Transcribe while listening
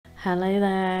Hello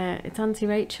there, it's Auntie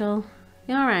Rachel.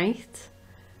 You alright?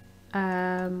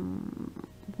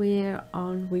 We're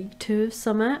on week 2 of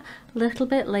summer, a little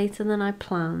bit later than I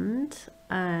planned,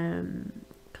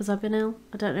 because I've been ill.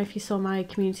 I don't know if you saw my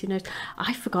community notice.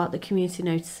 I forgot that community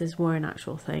notices were an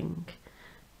actual thing.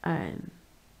 And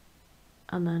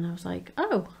then I was like,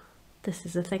 oh, this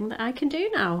is a thing that I can do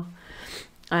now.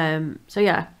 So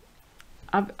yeah,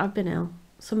 I've been ill.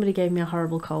 Somebody gave me a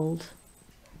horrible cold.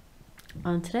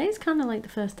 And today's kind of like the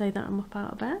first day that I'm up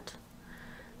out of bed.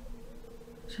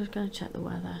 Just going to check the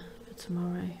weather for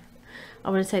tomorrow. I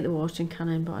want to take the watering can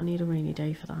in, but I need a rainy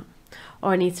day for that.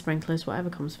 Or I need sprinklers, whatever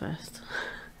comes first.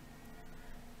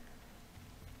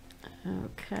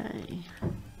 Okay.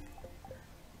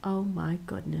 Oh my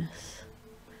goodness.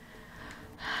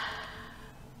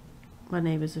 My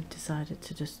neighbours have decided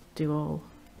to just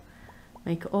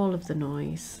make all of the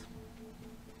noise.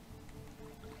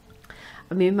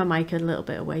 I moved my mic a little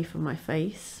bit away from my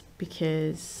face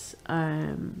because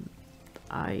I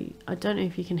don't know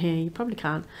if you can hear, you probably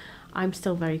can't. I'm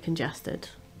still very congested.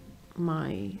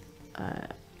 I've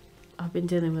been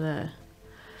dealing with I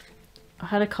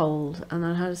had a cold and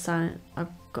then I've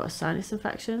got a sinus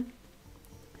infection,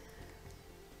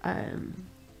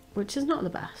 which is not the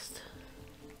best,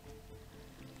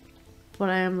 but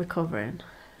I am recovering.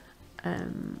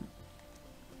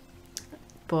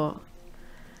 But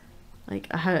like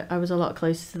I was a lot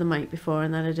closer to the mic before,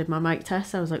 and then I did my mic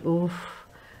test. I was like, oof,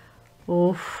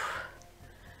 oof,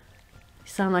 you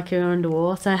sound like you're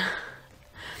underwater.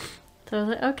 So I was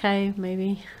like, okay,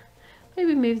 maybe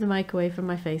move the mic away from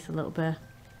my face a little bit.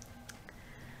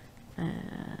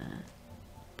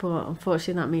 But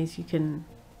unfortunately that means you can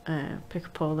pick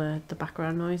up all the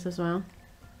background noise as well.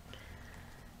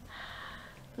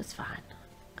 That's fine.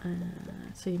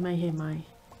 So you may hear my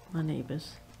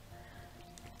neighbours.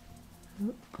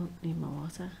 Oh, need more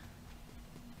water.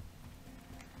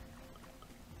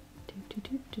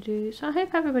 So I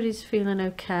hope everybody's feeling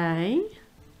okay.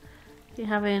 You're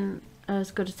having as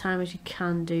good a time as you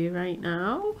can do right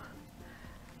now.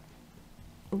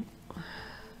 Ooh.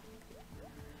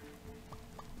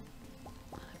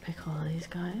 Pick all these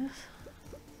guys.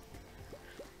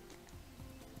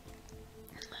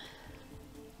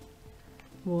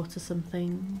 Water some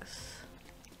things.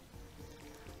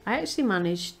 I actually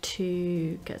managed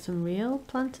to get some real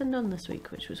planting done this week,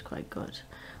 which was quite good.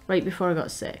 Right before I got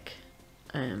sick,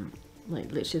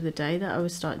 like literally the day that I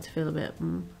was starting to feel a bit,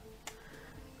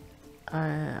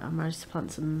 I managed to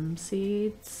plant some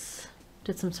seeds,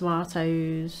 did some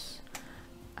tomatoes,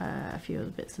 a few other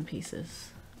bits and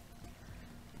pieces,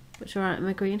 which are out in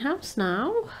my greenhouse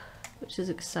now, which is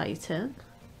exciting.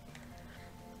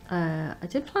 I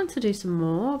did plan to do some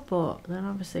more, but then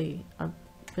obviously I've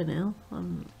been ill.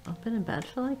 I've been in bed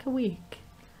for like a week,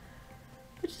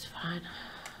 which is fine.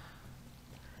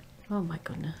 Oh my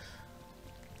goodness.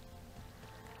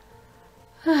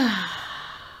 Need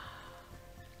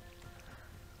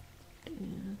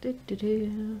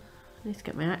to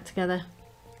get my act together.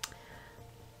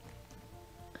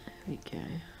 There we go.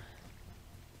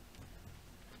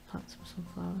 Plant some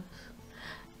sunflowers.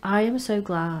 I am so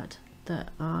glad that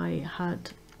I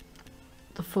had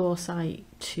the foresight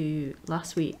to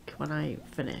last week when I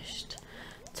finished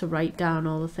to write down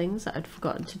all the things that I'd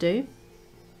forgotten to do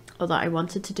or that I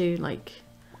wanted to do like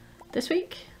this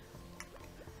week,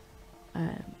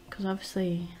 because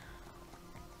obviously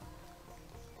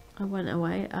I went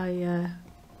away. I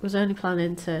was only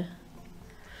planning to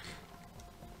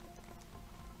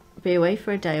be away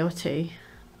for a day or two,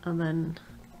 and then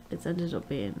it's ended up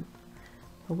being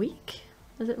a week.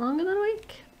 Is it longer than a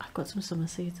week? I've got some summer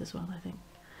seeds as well, I think.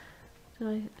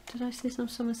 Did I see some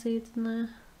summer seeds in there?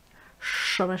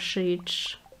 Summer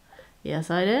seeds.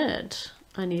 Yes, I did.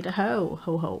 I need a hoe.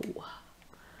 Ho ho.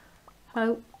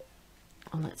 Ho.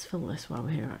 Oh, let's fill this while we're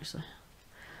here actually.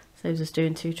 Saves us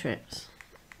doing 2 trips.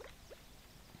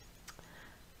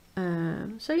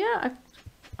 So yeah,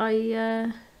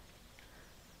 so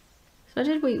I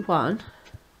did week 1. And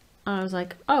I was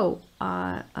like, oh,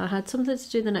 I had something to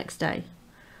do the next day.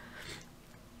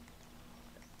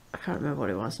 I can't remember what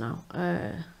it was now.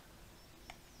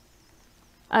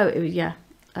 Oh, it was, yeah.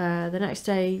 The next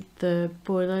day, the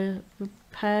boiler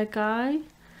repair guy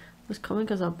was coming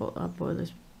because our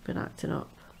boiler's been acting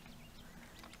up.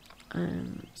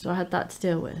 So I had that to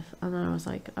deal with, and then I was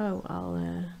like, oh,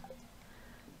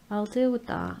 I'll deal with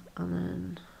that, and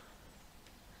then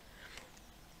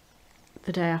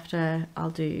the day after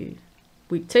I'll do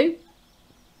week 2.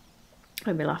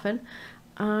 I'll be laughing.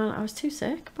 And I was too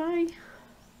sick by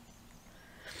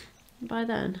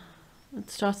then. I'd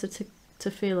started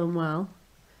to feel unwell,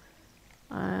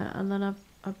 and then I've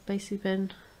I've basically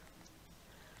been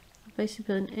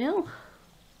ill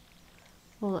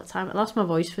all that time. I lost my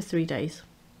voice for 3 days,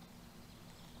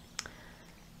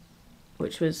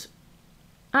 which was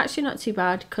actually not too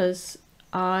bad because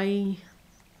I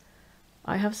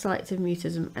have selective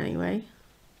mutism anyway,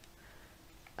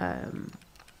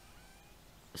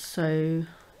 so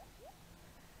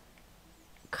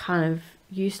kind of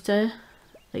used to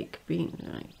like being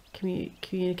like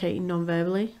communicating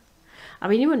non-verbally. I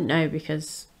mean, you wouldn't know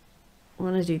because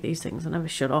when I do these things I never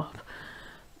shut up,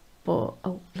 but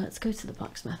oh, let's go to the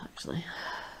blacksmith actually.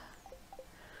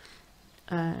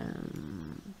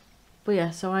 But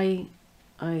yeah, so I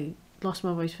lost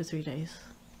my voice for 3 days,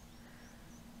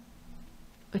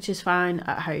 which is fine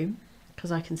at home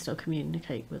because I can still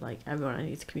communicate with like everyone I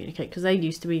need to communicate, because they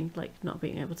used to be like not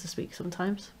being able to speak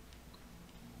sometimes.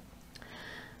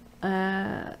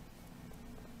 Can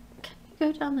you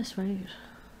go down this road?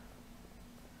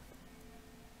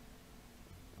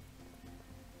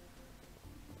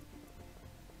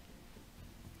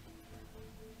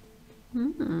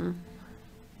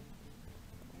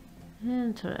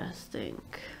 Interesting.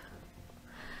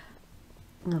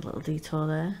 A little detour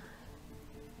there,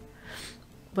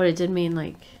 but it did mean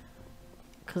like,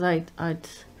 because I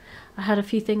had a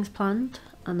few things planned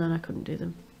and then I couldn't do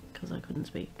them because I couldn't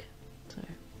speak, so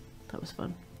that was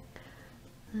fun.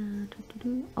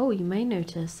 Oh, you may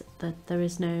notice that there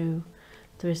is no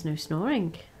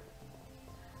snoring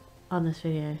on this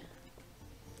video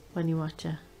when you watch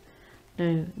it.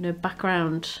 No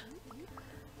background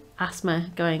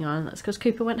asthma going on. That's because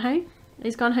Cooper went home.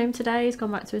 He's gone home today. He's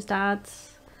gone back to his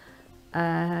dad's.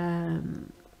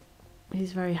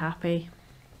 He's very happy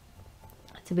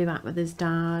to be back with his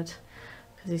dad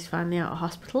because he's finally out of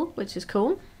hospital, which is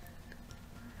cool.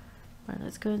 Right,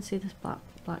 let's go and see this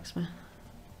blacksmith.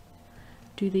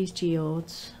 Do these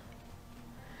geodes.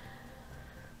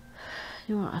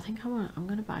 You know what? I think I'm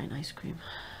gonna buy an ice cream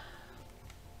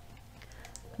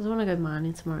because I want to go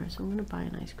mining tomorrow, so I'm gonna buy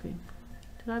an ice cream.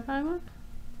 Did I buy one?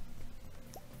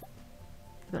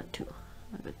 I got two.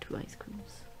 I got 2 ice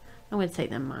creams. I'm going to take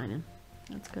them mining.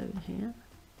 Let's go here.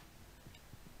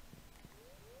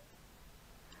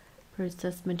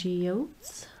 Process my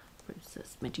geodes.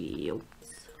 Process my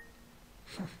geodes.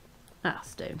 Ah,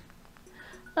 stone.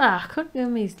 Ah, couldn't give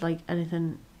me like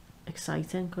anything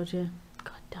exciting, could you?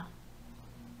 God damn.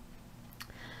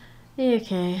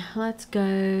 Okay, let's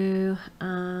go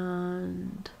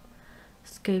and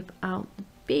scope out the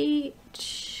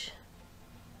beach.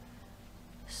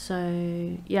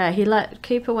 So yeah,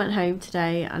 Cooper went home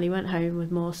today, and he went home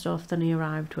with more stuff than he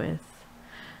arrived with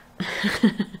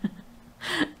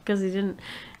because he didn't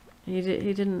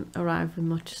arrive with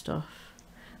much stuff.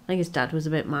 I think his dad was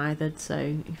a bit mithered,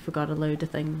 so he forgot a load of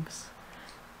things.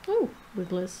 Oh,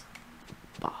 wigglers.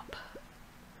 Bop.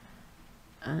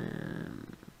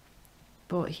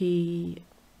 But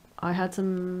I had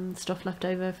some stuff left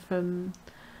over from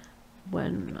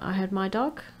when I had my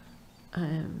dog,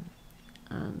 and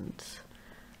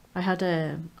I had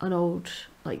an old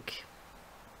like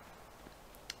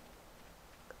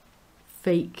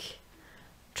fake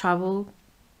travel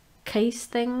case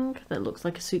thing that looks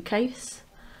like a suitcase,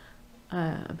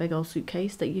 a big old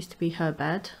suitcase that used to be her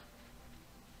bed,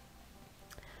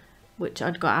 which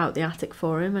I'd got out the attic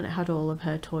for him, and it had all of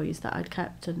her toys that I'd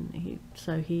kept, and he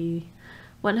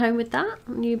went home with that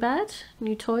new bed,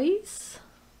 new toys,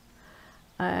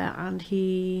 and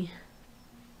he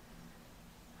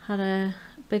had a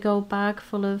big old bag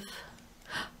full of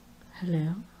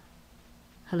hello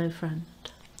friend.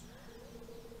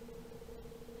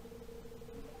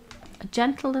 A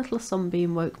gentle little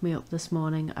sunbeam woke me up this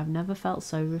morning. I've never felt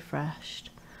so refreshed.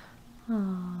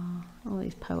 Oh,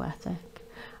 he's poetic.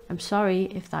 I'm sorry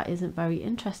if that isn't very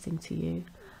interesting to you.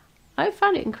 I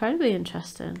found it incredibly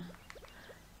interesting.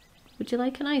 Would you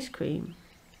like an ice cream?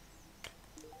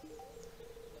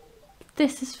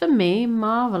 This is for me.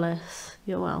 Marvellous.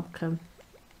 You're welcome.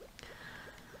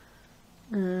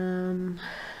 I'm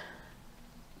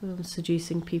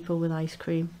seducing people with ice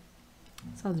cream.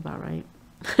 Sounds about right.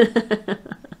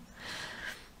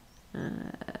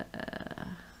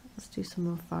 Let's do some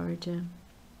more foraging.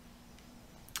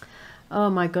 Oh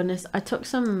my goodness, I took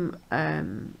some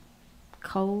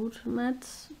cold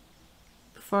meds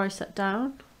before I sat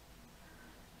down.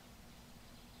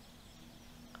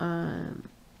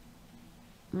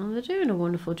 Well, they're doing a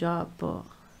wonderful job, but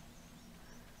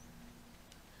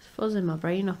it's fuzzing my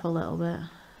brain up a little bit.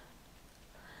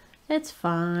 It's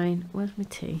fine. Where's my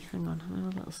tea? Hang on, I'm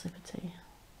having a little sip of tea.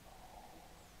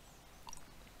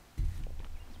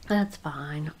 That's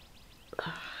fine.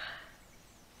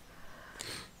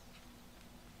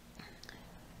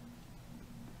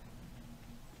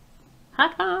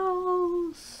 Hat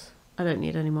mouse! I don't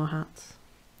need any more hats.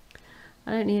 I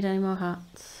don't need any more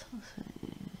hats.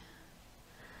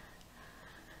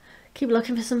 Keep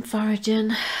looking for some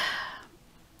foraging.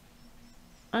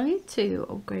 I need to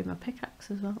upgrade my pickaxe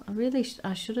as well.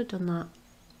 I should have done that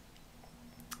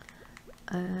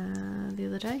the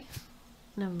other day.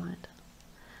 Never mind.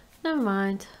 Never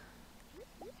mind.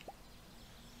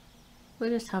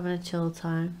 We're just having a chill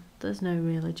time. There's no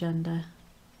real agenda.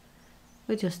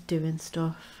 We're just doing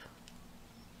stuff.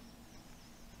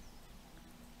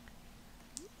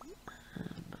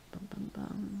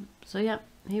 So yeah,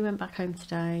 he went back home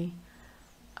today.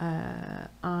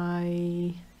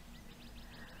 I'm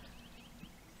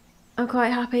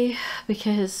quite happy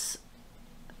because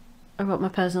I got my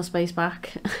personal space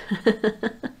back.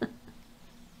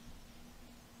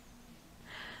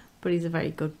 But he's a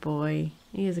very good boy.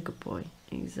 He is a good boy.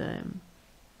 He's doing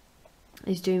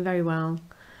very well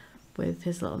with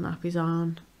his little nappies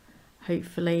on.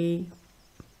 Hopefully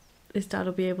his dad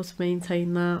will be able to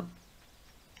maintain that.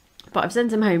 But I've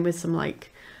sent him home with some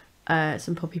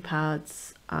some puppy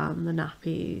pads and the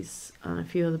nappies and a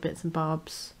few other bits and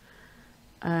bobs,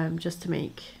 just to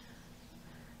make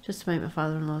my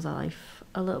father-in-law's life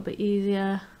a little bit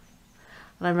easier.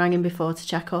 And I rang him before to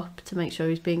check up to make sure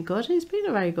he's being good. He's been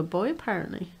a very good boy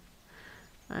apparently.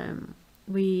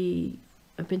 We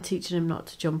have been teaching him not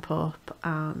to jump up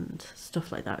and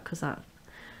stuff like that, because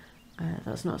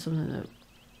that's not something that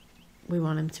we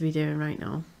want him to be doing right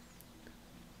now.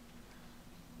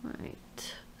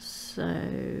 Right, so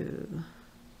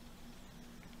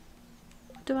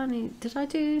what do I need? I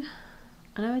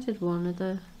know I did one of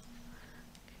the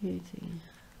cutie.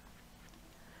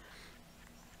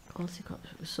 Quality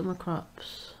crops, summer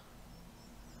crops.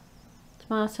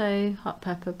 Tomato, hot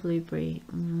pepper, blueberry,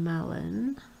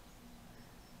 melon.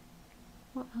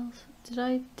 What else? Did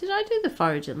I do the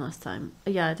foraging last time? Oh,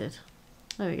 yeah, I did.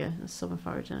 There we go. That's summer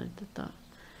foraging. I did that.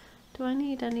 Do I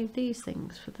need any of these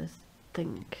things for this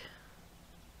thing?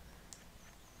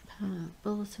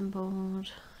 Bulletin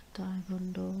board, dye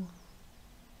bundle.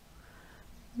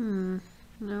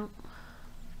 No.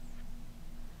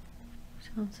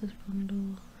 Chances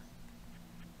bundle.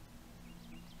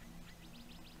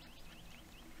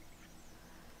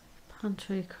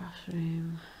 Pantry, craft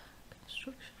room,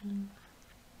 construction.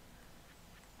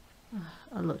 Oh,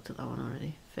 I looked at that one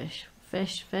already. Fish,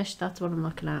 that's what I'm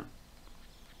looking at.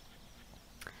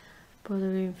 Boiler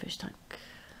room, fish tank.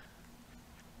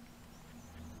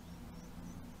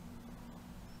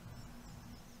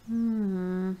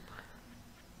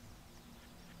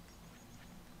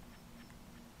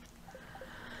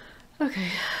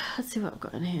 Okay, let's see what I've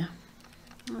got in here.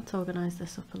 Let's organise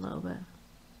this up a little bit.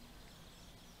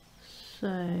 So,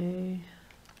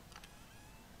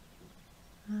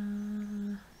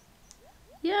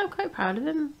 yeah, I'm quite proud of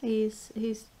him. He's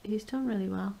done really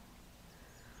well.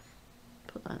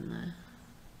 Put that in there.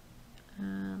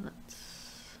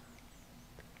 Let's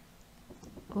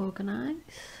organise.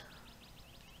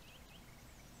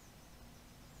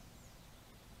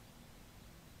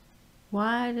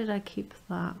 Why did I keep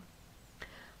that?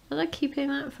 Was I keeping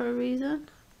that for a reason?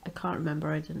 I can't remember.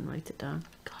 I didn't write it down.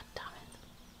 God damn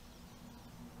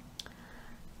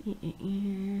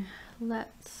it.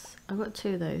 I've got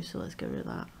two of those, so let's get rid of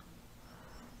that.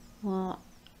 What?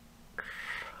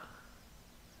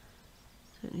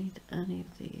 Don't need any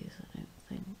of these, I don't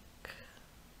think.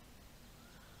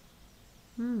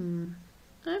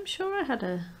 I'm sure I had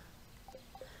a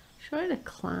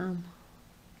clam.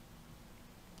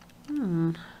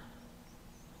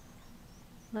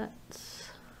 Let's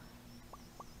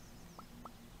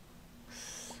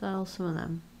sell some of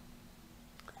them.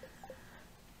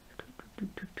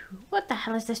 What the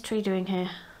hell is this tree doing here?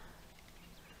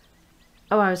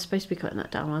 Oh, I was supposed to be cutting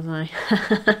that down, wasn't I?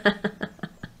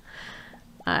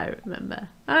 I remember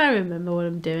what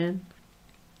I'm doing.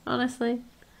 Honestly.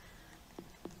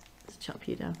 Let's chop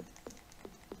you down.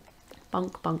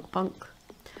 Bonk, bonk, bonk.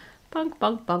 Bonk,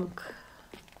 bonk, bonk.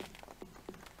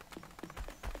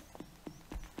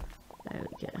 There we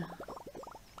go.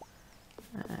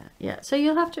 Yeah, so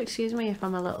you'll have to excuse me if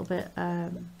I'm a little bit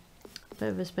of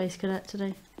a space cadet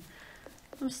today.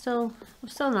 I'm still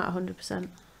not 100%.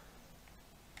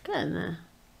 Getting there.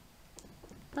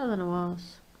 Better than I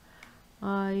was.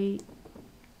 1,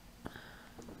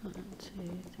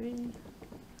 2, 3.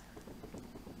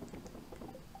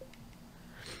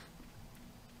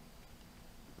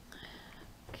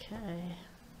 Okay.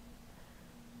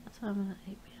 That's time at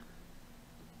 8 PM.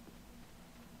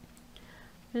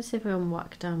 Let's see if we can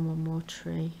whack down one more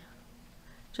tree.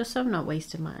 Just so I'm not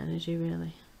wasting my energy,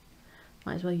 really.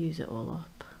 Might as well use it all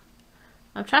up.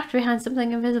 I'm trapped behind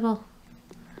something invisible.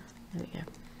 There we go.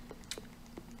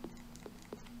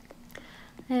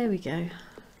 There we go.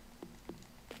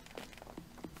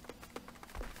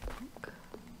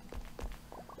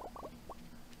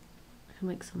 I can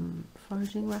make some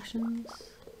foraging rations.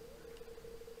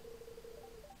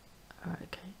 Alright,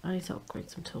 okay. I need to upgrade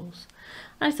some tools.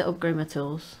 I need to upgrade my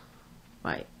tools.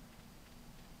 Right.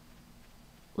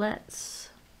 Let's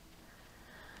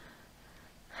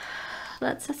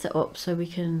set it up so we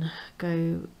can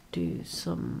go do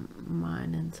some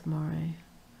mining tomorrow.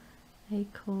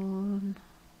 Acorn.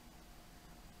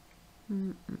 I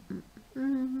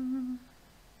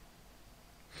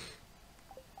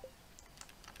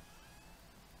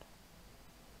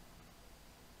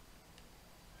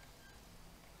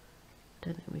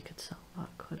don't think we could sell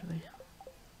that, could we?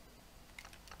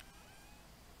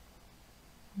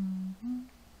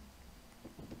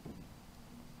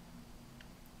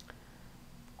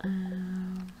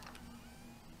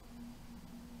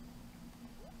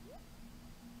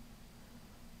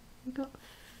 We got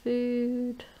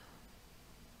food.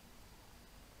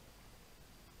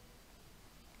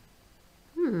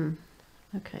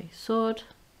 Okay, sword.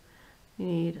 We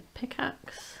need a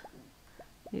pickaxe.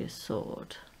 We need a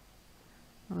sword.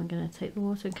 I'm going to take the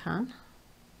watering can.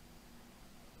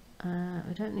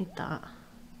 We don't need that.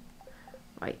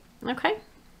 Right, okay.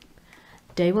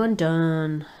 Day one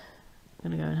done. I'm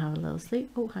going to go and have a little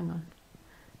sleep. Oh, hang on.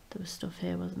 There was stuff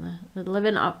here, wasn't there?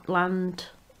 Living off land.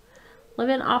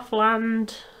 Living off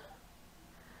land.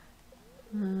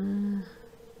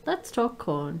 Let's talk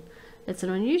corn. It's an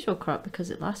unusual crop because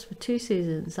it lasts for 2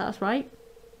 seasons. That's right.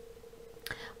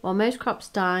 While most crops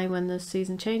die when the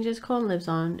season changes, corn lives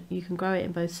on. You can grow it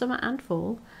in both summer and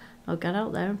fall. I'll get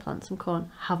out there and plant some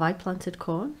corn. Have I planted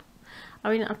corn?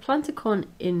 I mean, I've planted corn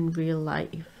in real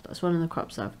life. That's one of the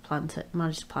crops I've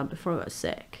managed to plant before I got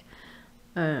sick.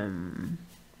 I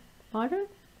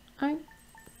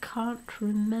can't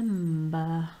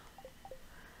remember.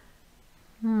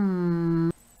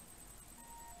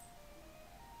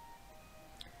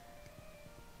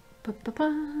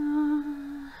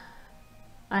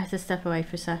 I have to step away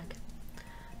for a sec.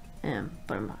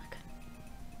 But I'm back.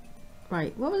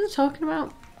 Right, what was I talking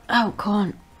about? Oh,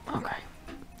 corn. Okay.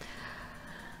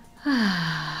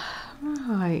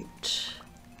 Right.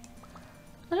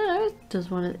 I don't know,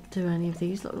 does any of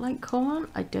these look like corn?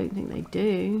 I don't think they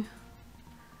do.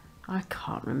 I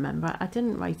can't remember. I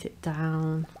didn't write it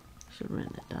down. I should have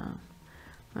written it down.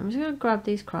 I'm just going to grab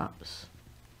these crops.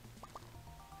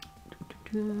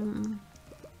 I'm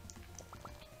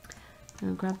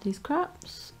going to grab these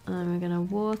crops and then we're going to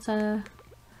water.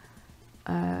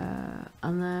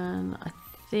 And then I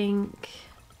think,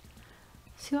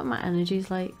 see what my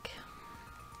energy's like.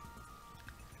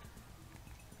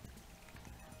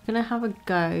 I'm going to have a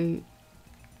go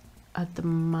at the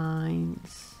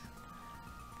mines.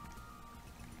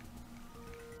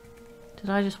 Did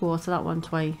I just water that one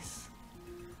twice?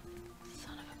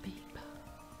 Son of a beep.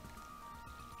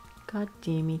 God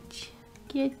damn it.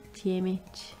 God damn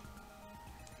it.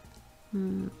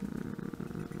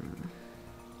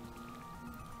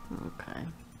 Okay.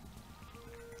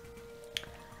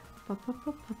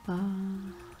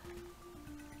 I'm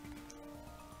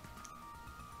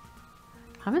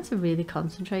having to really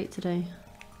concentrate today.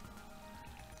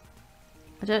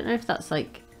 I don't know if that's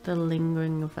like the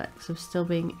lingering effects of still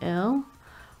being ill,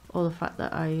 or the fact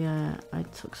that I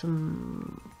took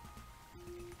some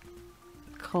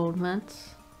cold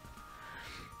meds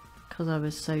because I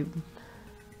was so,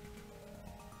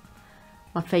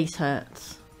 my face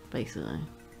hurts basically.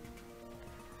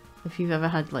 If you've ever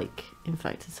had like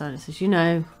infected sinuses, you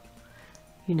know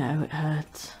it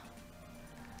hurts.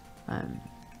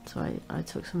 So I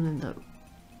took something that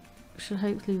should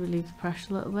hopefully relieve the pressure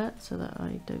a little bit so that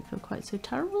I don't feel quite so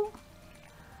terrible.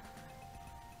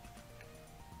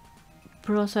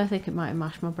 But also I think it might have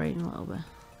mashed my brain a little bit.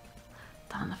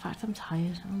 Damn, the fact I'm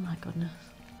tired. Oh my goodness.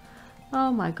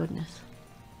 Oh my goodness.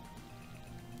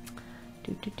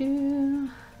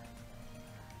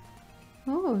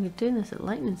 Oh, you're doing this at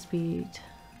lightning speed.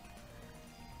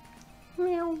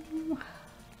 Meow.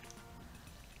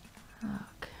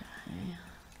 Okay.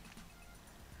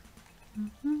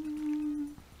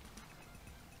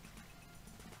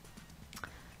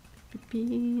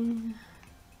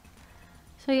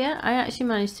 So yeah, I actually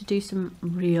managed to do some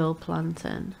real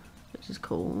planting, which is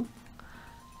cool.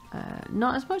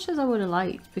 Not as much as I would have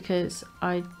liked because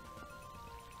I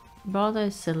rather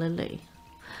sillily,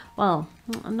 well,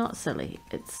 not silly,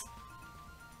 it's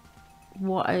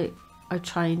what I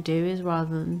try and do is rather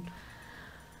than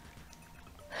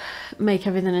make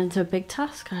everything into a big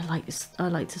task, I like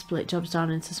to split jobs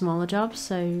down into smaller jobs.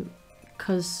 So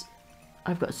because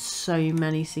I've got so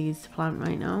many seeds to plant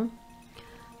right now.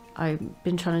 I've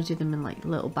been trying to do them in like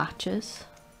little batches,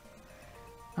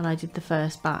 and I did the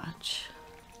first batch,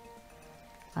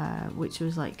 which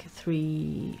was like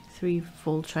three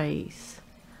full trays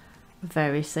of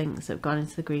various things that have gone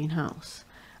into the greenhouse,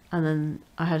 and then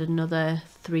I had another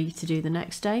 3 to do the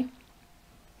next day,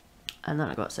 and then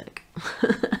I got sick.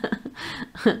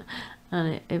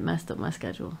 And it messed up my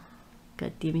schedule.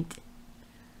 God damn it.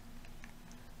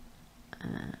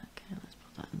 Okay, let's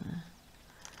put that in there.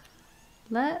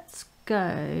 Let's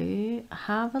go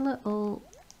have a little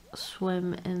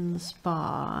swim in the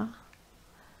spa.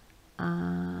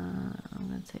 I'm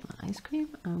going to take my ice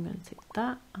cream, I'm going to take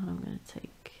that, and I'm going to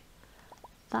take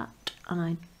that. And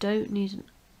I don't need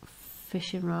a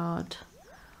fishing rod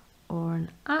or an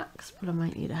axe, but I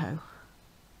might need a hoe.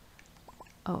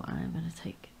 Oh, and I'm going to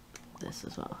take this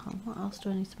as well. What else do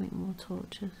I need to make more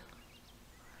torches?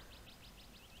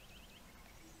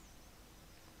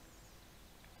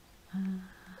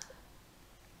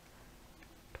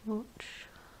 Torch.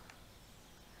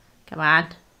 Come on.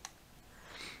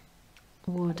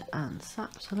 Wood and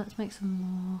sap. So let's make some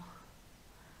more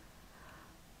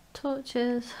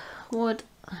torches. Wood,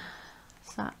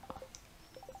 sap.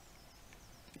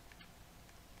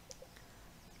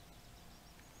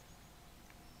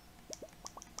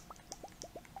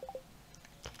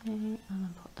 Okay, and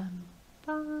then put them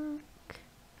back.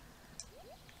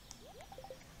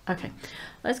 Okay,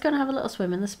 let's go and have a little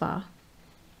swim in the spa,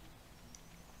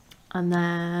 and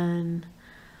then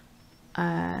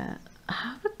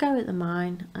have a go at the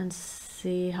mine and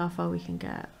see how far we can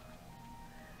get.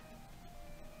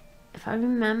 If I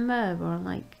remember,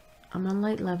 I'm on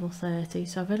like level 30,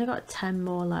 so I've only got 10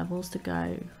 more levels to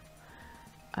go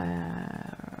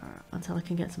until I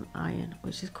can get some iron,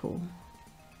 which is cool.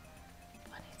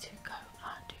 To go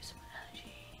and do some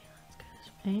energy. Let's go this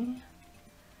way.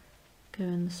 Go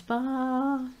in the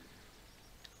spa.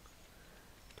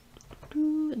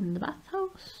 In the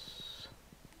bathhouse.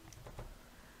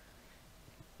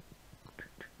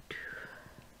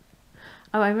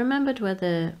 Oh, I remembered where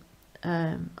the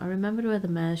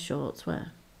mayor's shorts were.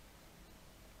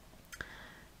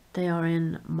 They are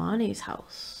in Marnie's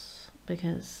house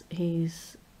because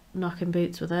he's knocking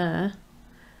boots with her.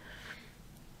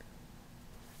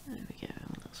 There we go,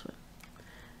 that's what.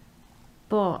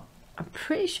 But I'm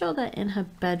pretty sure they're in her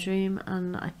bedroom,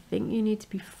 and I think you need to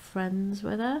be friends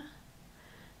with her.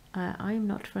 I'm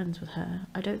not friends with her.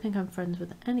 I don't think I'm friends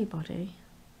with anybody.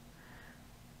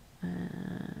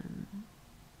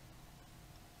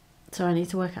 So I need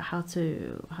to work out how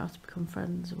to become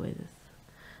friends with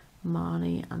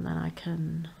Marnie, and then I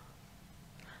can.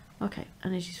 Okay,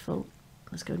 energy's full.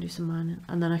 Let's go and do some mining,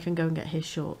 and then I can go and get his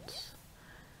shorts,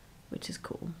 which is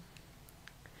cool.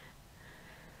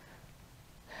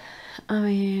 I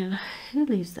mean, who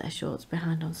leaves their shorts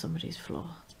behind on somebody's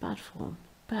floor? It's bad form.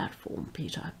 Bad form,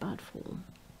 Peter. Bad form.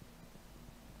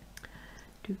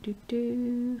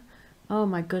 Oh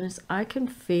my goodness, I can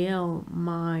feel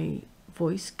my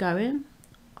voice going.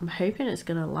 I'm hoping it's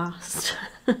gonna last.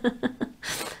 I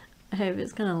hope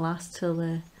it's gonna last till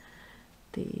the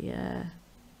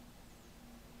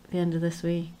end of this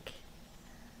week.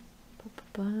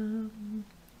 Oh,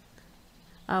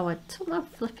 I took my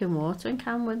flipping watering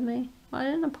can with me. Why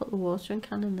didn't I put the watering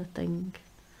can in the thing?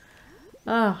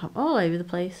 Oh, I'm all over the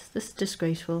place. This is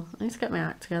disgraceful. I need to get my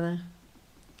act together.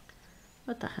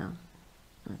 What the hell?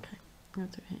 Okay, I'll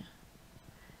do it here.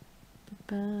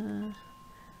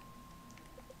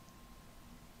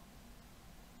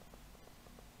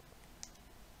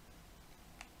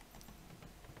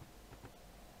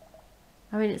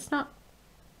 I mean, it's not.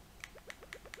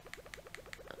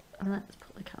 Let's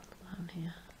put the candle down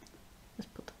here. Let's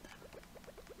put that down.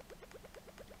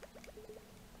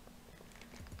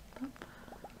 Pop.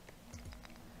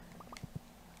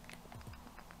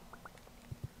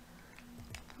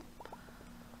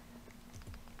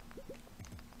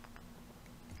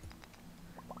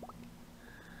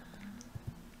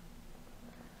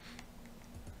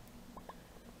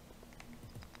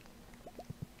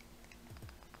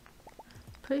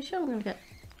 Pretty sure I'm gonna get.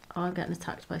 Oh, I'm getting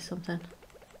attacked by something.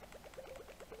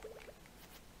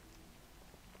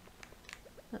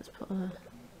 Let's put a.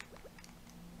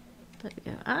 There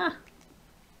we go. Ah!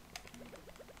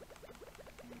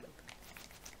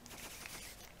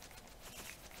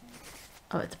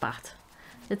 Oh, it's a bat.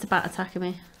 It's a bat attacking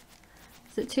me.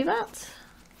 Is it 2 bats?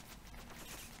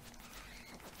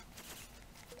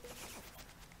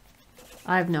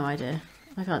 I have no idea.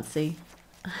 I can't see.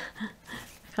 I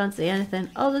can't see anything.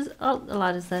 Oh, there's. Oh, the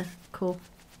ladder's there. Cool.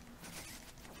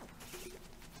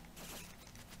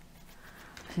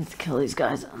 I need to kill these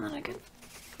guys and then I can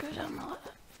go down the ladder.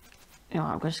 You know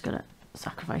what, I'm just gonna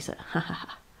sacrifice it.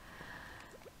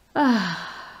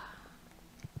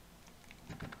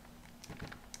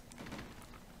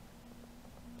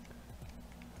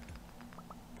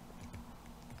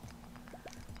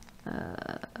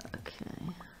 Okay.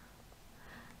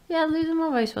 Yeah, losing my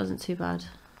voice wasn't too bad.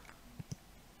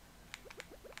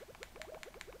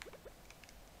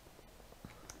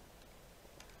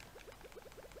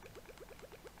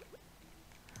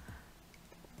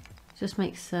 Just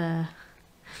makes it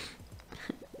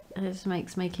just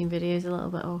makes making videos a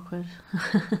little bit awkward.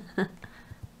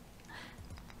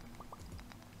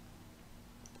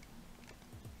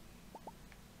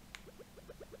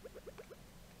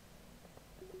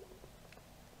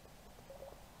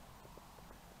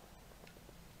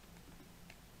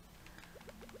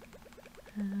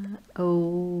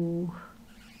 Oh,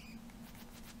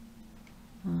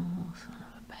 son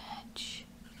of a bitch.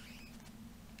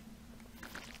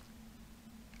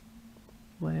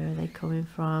 Where are they coming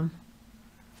from?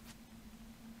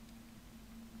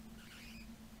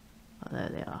 Oh, there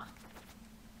they are.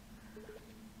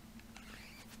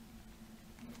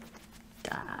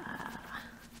 Ah,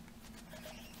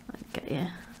 I get you.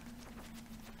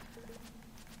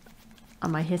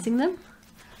 Am I hitting them?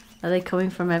 Are they coming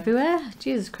from everywhere?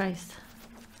 Jesus Christ.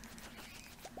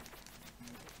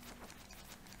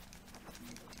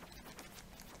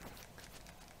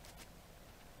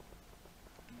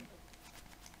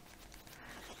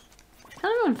 It's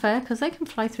kind of unfair because they can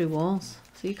fly through walls.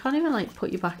 So you can't even like put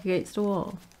your back against a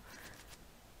wall.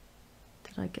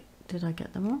 Did I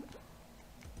get them all?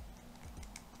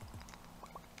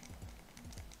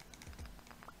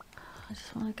 I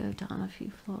just want to go down a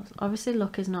few floors. Obviously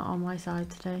luck is not on my side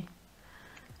today.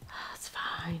 It's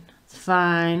fine. It's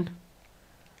fine.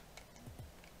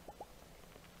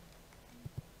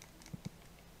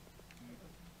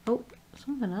 Oh,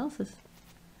 something else is...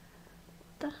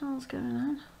 What the hell's going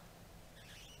on?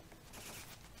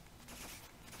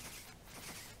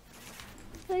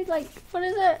 They like... What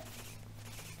is it?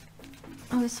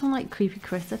 Oh, it's some like creepy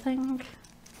critter thing.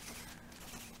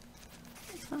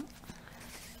 What's that?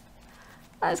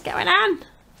 What's going on?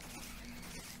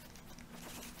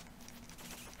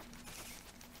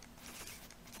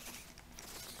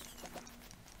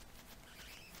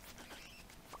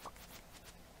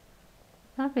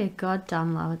 There'll be a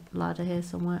goddamn ladder here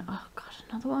somewhere. Oh god,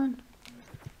 another one.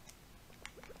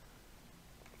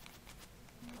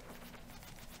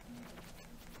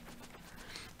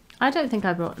 I don't think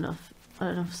I brought enough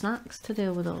snacks to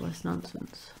deal with all this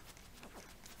nonsense.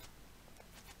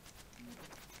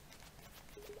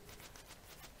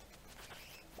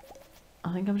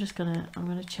 I think I'm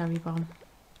gonna cherry bomb.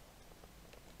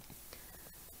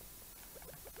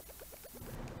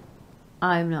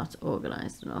 I'm not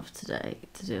organised enough today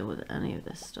to deal with any of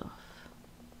this stuff.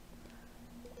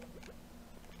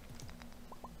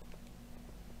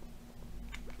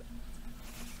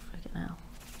 Freaking hell.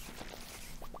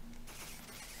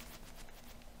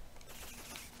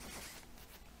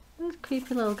 These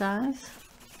creepy little guys.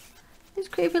 These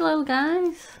creepy little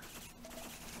guys.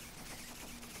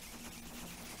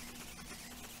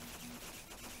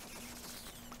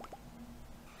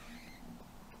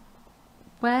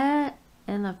 Where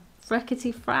in the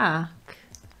frickety frack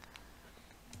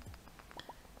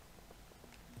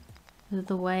is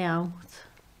the way out? That's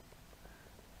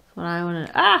what I want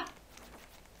to... Ah!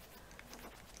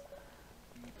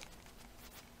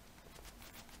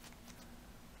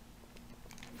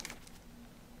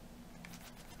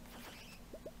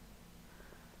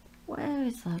 Where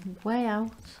is the way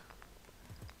out?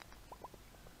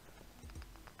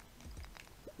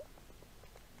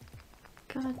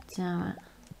 God damn it.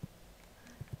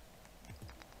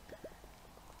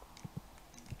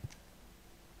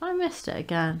 I missed it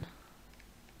again.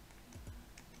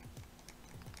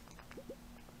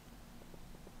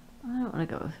 I don't want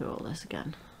to go through all this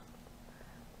again.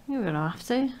 You're gonna have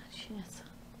to. Shit.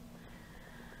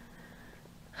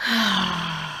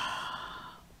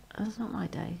 That's not my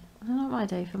day. That's not my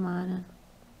day for mining.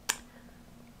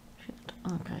 Shit.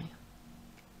 Okay.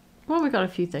 Well, we got a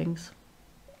few things.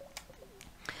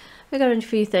 We got a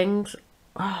few things.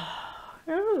 Oh.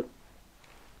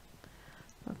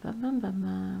 We're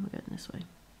going this way.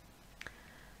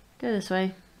 Go this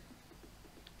way.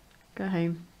 Go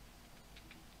home.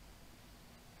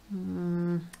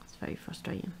 It's very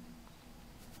frustrating.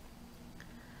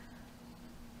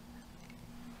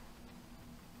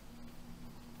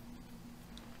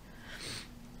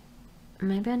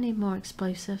 Maybe I need more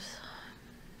explosives.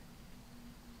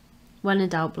 When in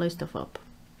doubt, blow stuff up.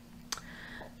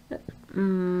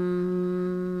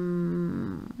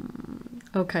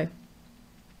 Okay.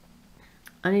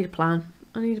 I need a plan.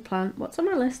 I need a plan. What's on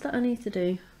my list that I need to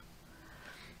do?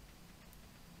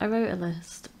 I wrote a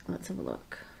list. Let's have a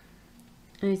look.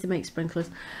 I need to make sprinklers.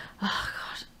 Oh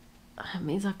god. That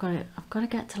means I've got to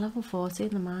get to level 40 in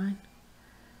the mine.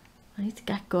 I need to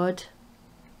get good.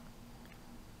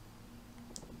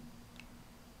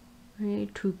 I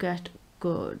need to get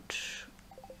good.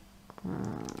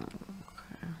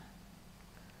 Okay.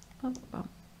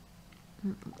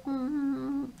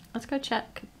 Let's go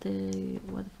check the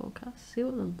weather forecast. See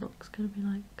what the look's gonna be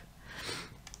like.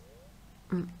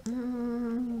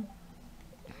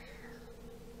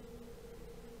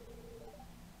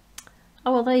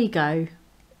 Oh well, there you go.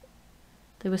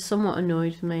 They were somewhat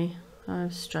annoyed with me. I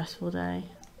had a stressful day.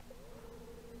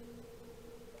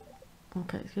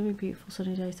 Okay, it's gonna be a beautiful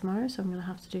sunny day tomorrow, so I'm gonna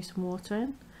have to do some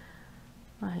watering.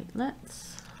 Right,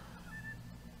 let's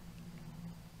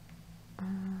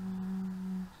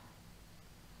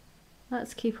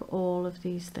keep all of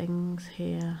these things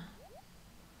here.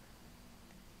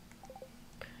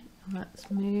 Okay,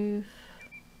 let's move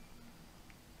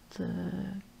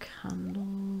the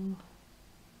candle.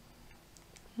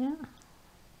 Yeah.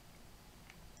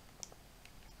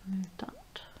 Move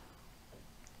that.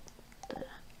 There.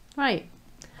 Right.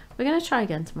 We're going to try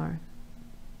again tomorrow.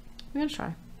 We're going to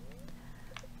try.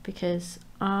 Because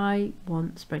I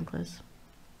want sprinklers.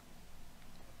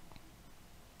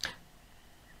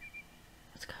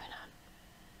 What's going on?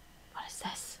 What is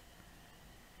this?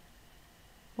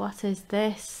 What is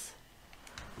this?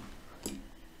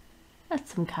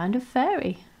 That's some kind of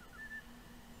fairy.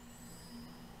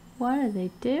 What are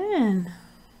they doing?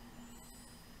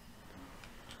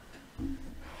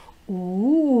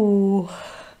 Ooh,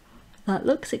 that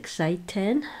looks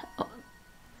exciting. Oh,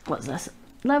 what's this?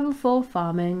 Level 4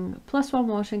 farming, +1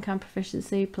 watering can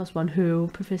proficiency, +1 hoe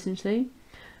proficiency.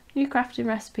 New crafting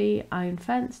recipe, iron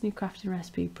fence. New crafting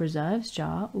recipe, preserves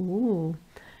jar. Ooh.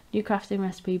 New crafting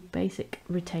recipe, basic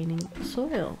retaining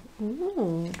soil.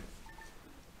 Ooh.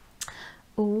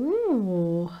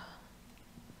 Ooh.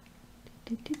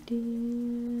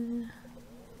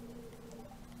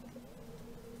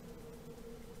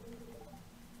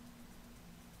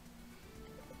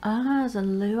 Ah, there's a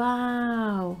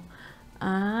luau.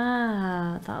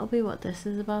 Ah, that'll be what this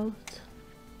is about.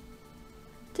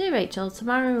 Dear Rachel,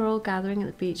 tomorrow we're all gathering at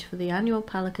the beach for the annual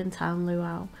Pelican Town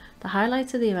Luau. The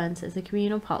highlight of the event is the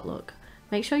communal potluck.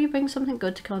 Make sure you bring something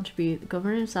good to contribute. The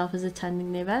governor himself is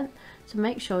attending the event, so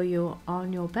make sure you're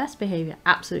on your best behaviour.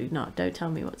 Absolutely not. Don't tell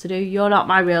me what to do. You're not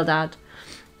my real dad.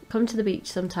 Come to the beach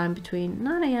sometime between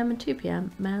 9 AM and 2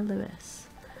 PM. Mayor Lewis.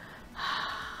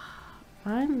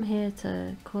 I'm here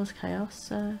to cause chaos,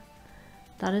 sir.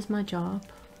 That is my job.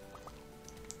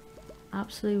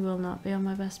 Absolutely will not be on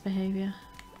my best behaviour.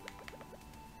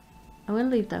 I'm going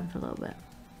to leave them for a little bit.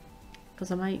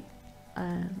 Because I might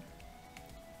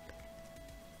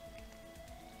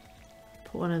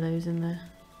put one of those in the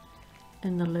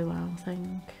luau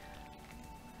thing.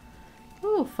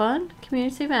 Oh, fun.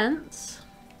 Community events.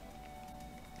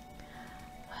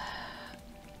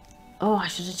 Oh, I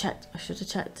should have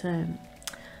checked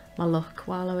my luck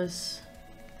while I was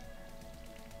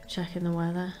checking the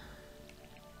weather.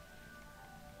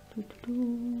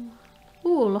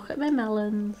 Oh, look at my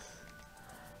melons.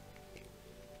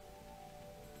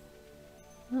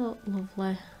 Oh,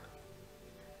 lovely.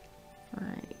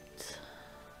 Right.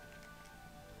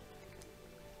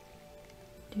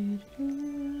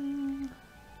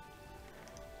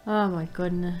 Oh my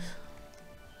goodness.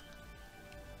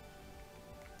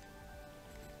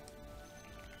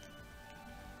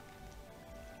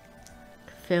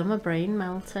 Feel my brain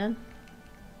melting.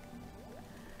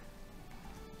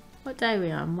 What day are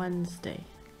we on? Wednesday.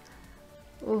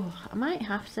 Oh, I might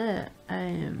have to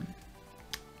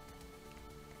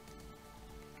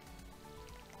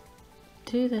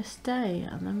do this day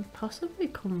and then possibly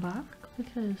come back,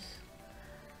 because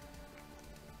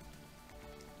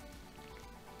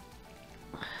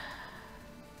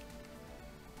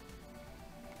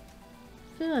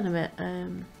feeling a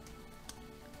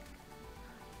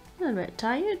bit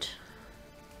tired.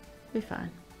 Be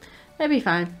fine. It'll be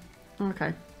fine.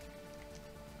 Okay.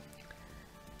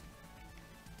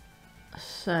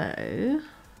 So,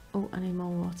 oh, I need more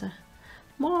water.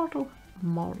 More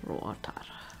water.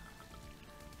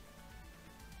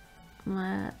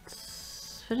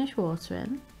 Let's finish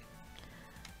watering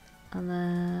and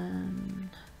then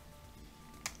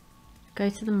go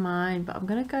to the mine. But I'm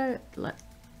gonna go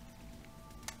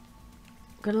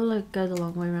go the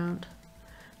long way around.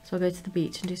 So I'll go to the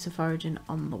beach and do some foraging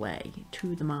on the way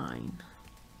to the mine.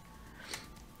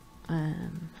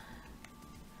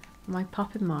 Am I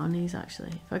popping Marnie's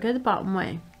actually? If I go the bottom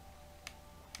way,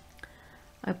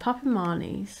 I pop in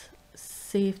Marnie's,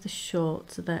 see if the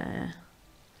shorts are there,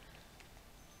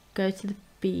 go to the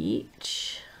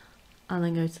beach, and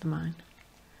then go to the mine.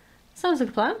 Sounds like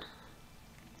a plan.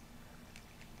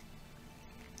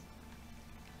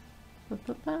 Oh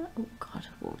god,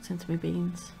 I walked into my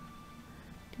beans.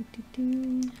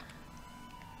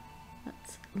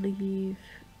 Let's leave.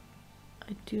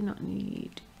 I do not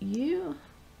need you,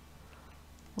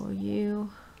 or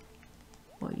you,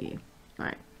 or you.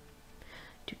 Right.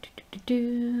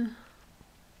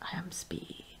 I am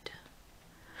speed.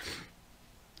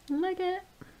 Like it.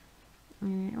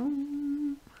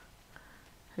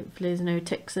 Hopefully there's no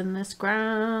ticks in this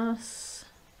grass.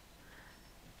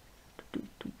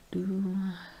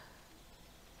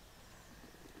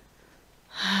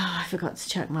 I forgot to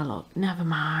check my luck. Never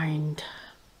mind.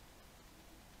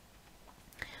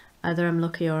 Either I'm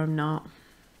lucky or I'm not.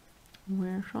 We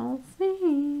shall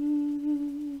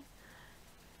see.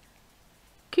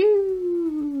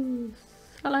 Cows.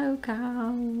 Hello,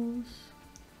 cows.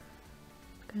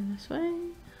 Go this way.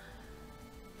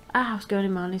 Ah, I was going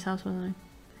in Marnie's house, wasn't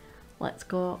I? Let's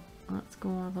go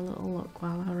have a little look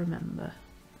while I remember.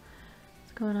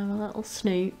 Let's go and have a little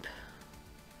snoop.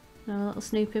 Have a little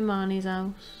snoop in Marnie's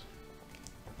house.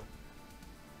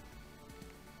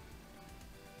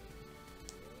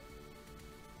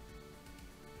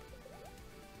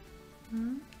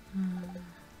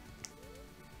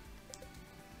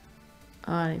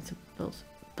 Oh, I need to build.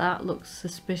 That looks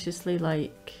suspiciously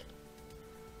like.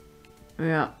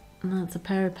 Yeah, that's a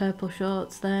pair of purple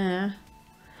shorts there.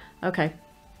 Okay.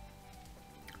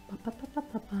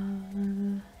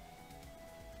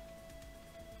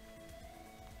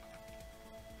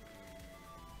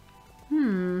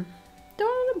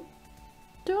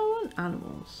 Do I want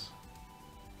animals?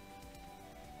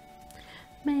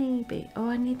 Maybe. Oh,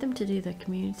 I need them to do the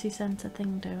community centre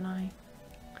thing, don't I?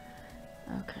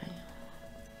 Okay.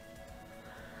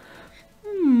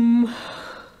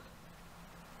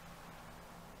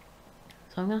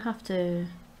 So I'm gonna have to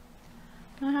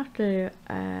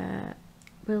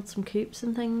build some coops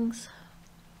and things.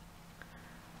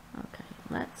 Okay,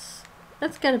 let's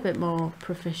get a bit more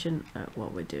proficient at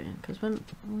what we're doing, because when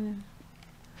we're...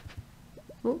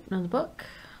 Oh, another book.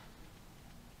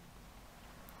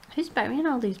 Who's burying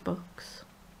all these books?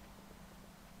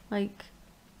 Like,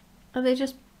 are they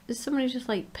just... Is somebody just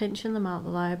like pinching them out of the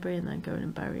library and then going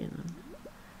and burying them?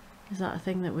 Is that a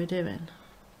thing that we're doing?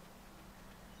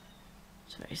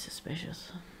 It's very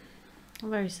suspicious.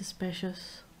 Very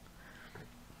suspicious.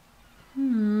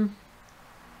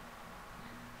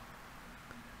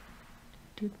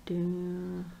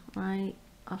 Right,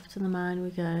 off to the mine we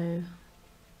go.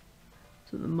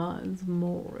 To the mine's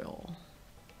memorial.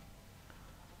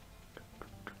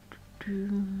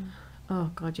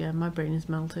 Oh god, yeah, my brain is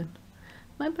melting.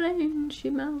 My brain, she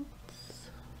melts.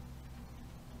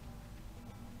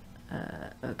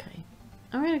 Okay,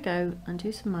 I'm gonna go and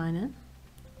do some mining.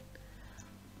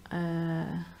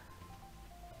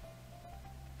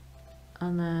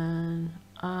 And then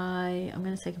I'm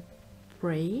gonna take a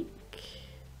break,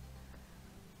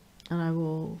 and I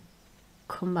will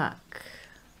come back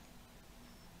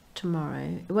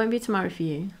tomorrow. It won't be tomorrow for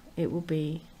you. It will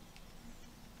be,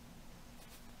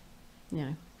 you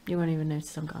know, you won't even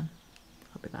notice I'm gone.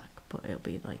 I'll be back, but it'll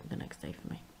be like the next day for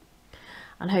me,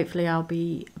 and hopefully I'll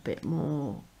be a bit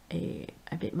more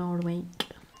awake,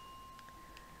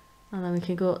 and then we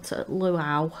can go up to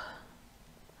luau.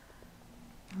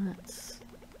 Let's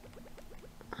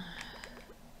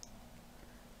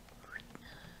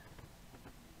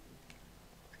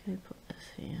go put this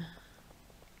here.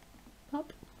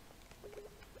 Pop.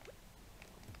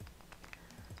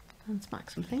 And smack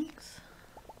some things.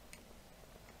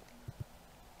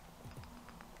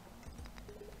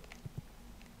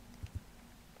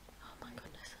 Oh my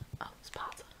goodness. Oh, it's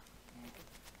bad.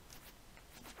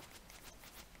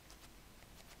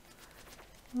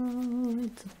 Oh,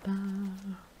 it's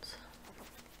bad.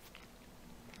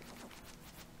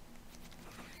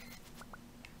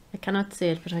 I cannot see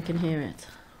it, but I can hear it.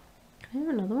 Can I hear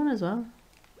another one as well?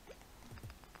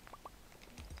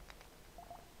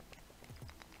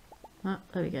 Ah,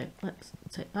 there we go. Let's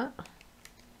take that.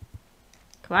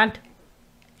 Come on.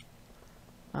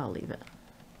 I'll leave it.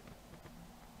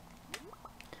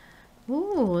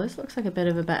 Ooh, this looks like a bit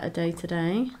of a better day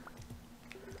today.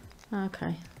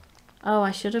 Okay. Oh,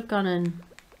 I should have gone and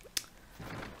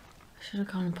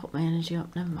put my energy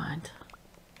up. Never mind.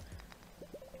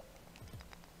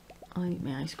 I'll eat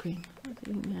my ice cream. I'll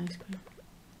eat my ice cream.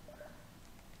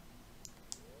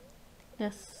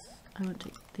 Yes, I want to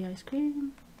eat the ice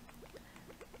cream.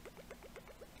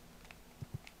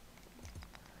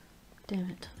 Damn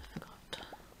it, I forgot.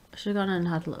 I should have gone and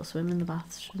had a little swim in the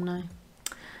bath, shouldn't I?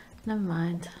 Never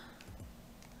mind.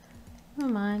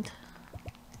 Never mind.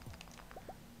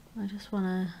 I just want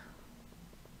to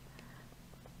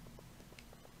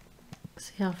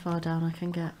see how far down I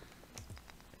can get.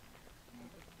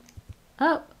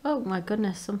 Oh, oh my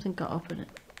goodness, something got up in it.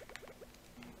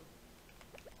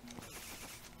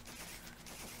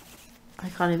 I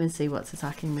can't even see what's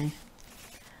attacking me.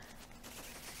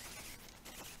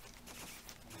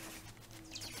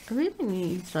 I really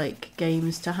need like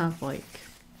games to have like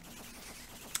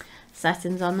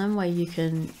settings on them where you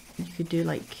could do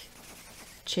like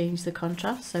change the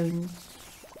contrast, so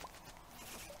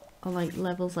or like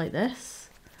levels like this.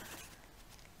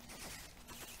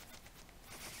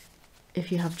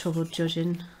 If you have trouble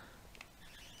judging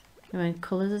when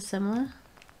colours are similar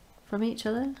from each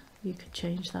other, you could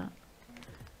change that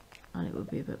and it would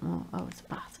be a bit more. Oh, it's a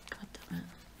bat. God damn it.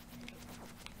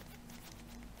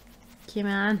 Come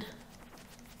on.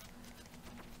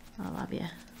 I love you.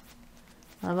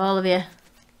 I love all of you.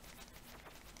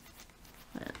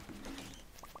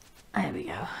 There we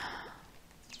go.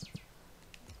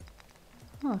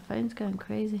 Oh, my phone's going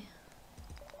crazy.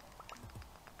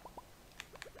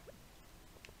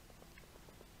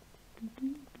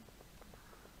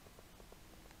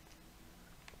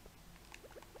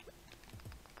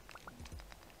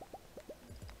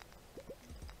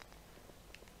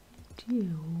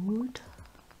 Dude.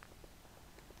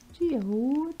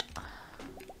 Dude.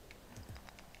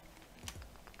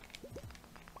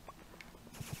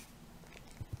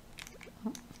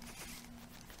 Oh.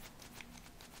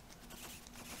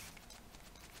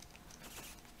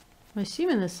 I'm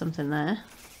assuming there's something there.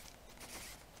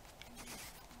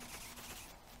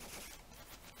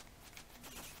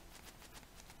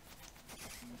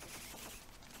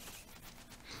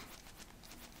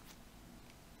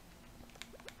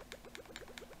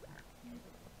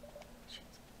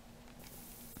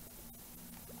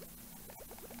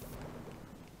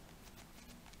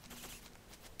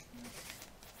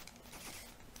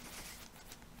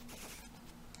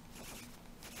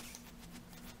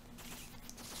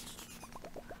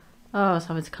 Oh, I was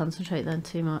having to concentrate then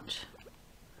too much.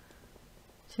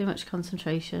 Too much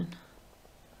concentration.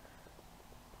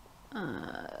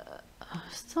 I'm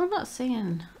still not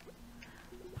seeing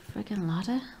a friggin'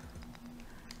 ladder.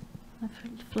 I'm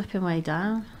flipping way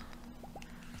down.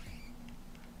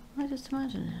 I just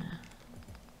imagine it.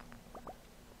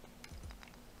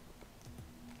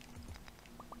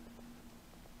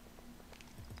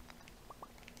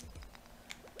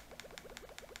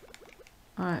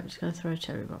 Alright, I'm just going to throw a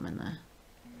cherry bomb in there.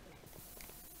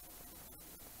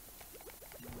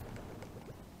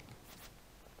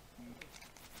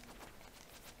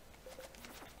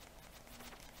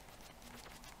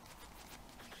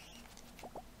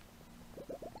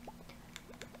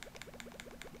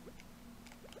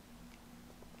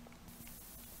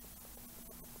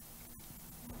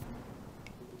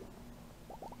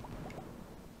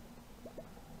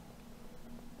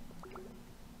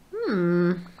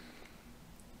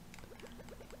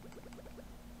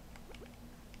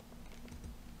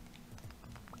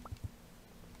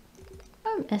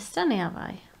 Missed any, have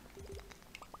I?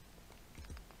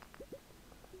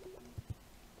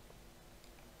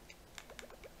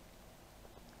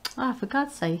 Oh, for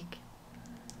God's sake.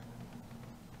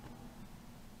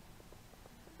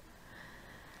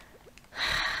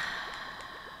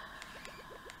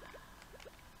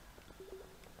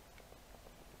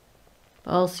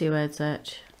 Also word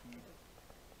search.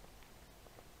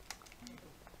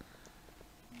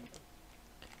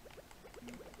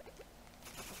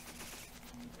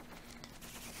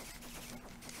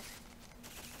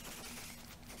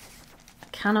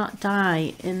 Cannot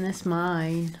die in this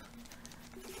mine.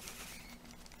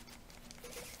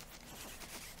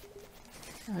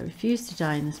 I refuse to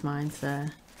die in this mine,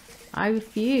 sir. I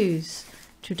refuse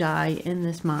to die in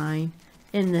this mine,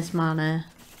 in this manner.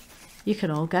 You can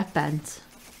all get bent.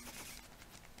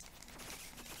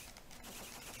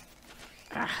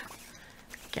 Ah,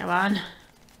 go on.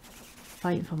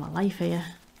 Fighting for my life here.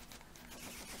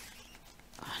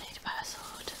 Oh, I need a better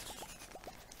sword.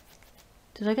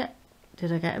 Did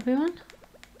I get everyone?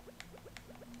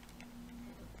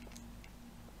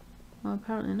 Well,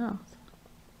 apparently not.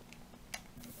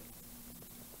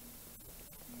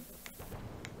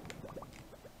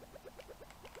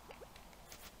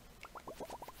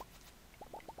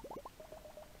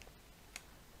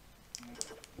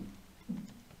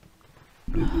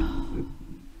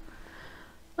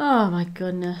 Oh my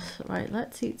goodness. Right,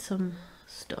 let's eat some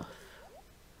stuff.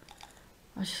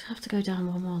 I just have to go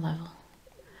down one more level.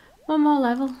 One more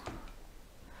level.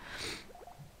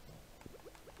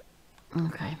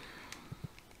 Okay.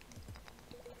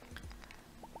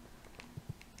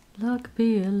 Luck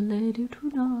be a lady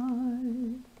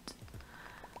tonight.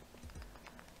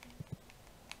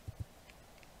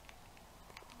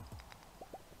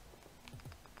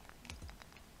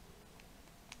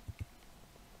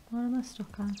 What am I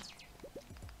stuck on?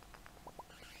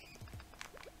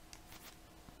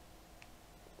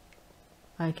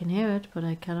 I can hear it, but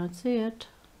I cannot see it.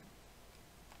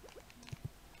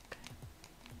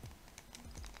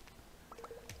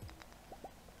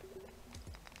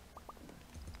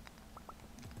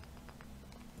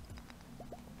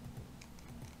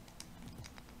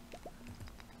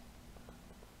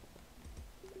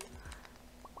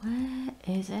 Where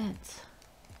is it?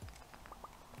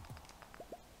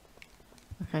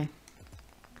 Okay.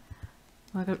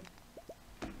 I got...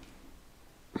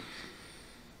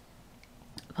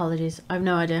 Apologies. I have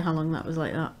no idea how long that was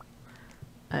like that.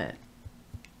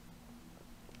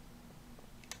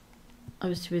 I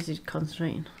was too busy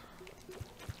concentrating.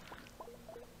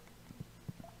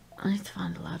 I need to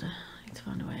find a ladder. I need to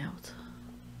find a way out.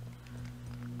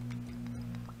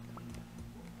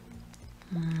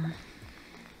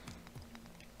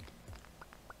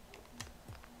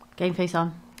 Game face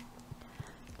on.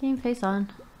 Game face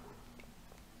on.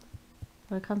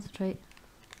 Gotta concentrate.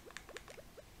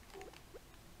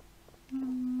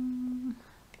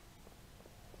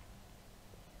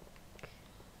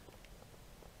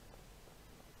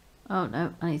 Oh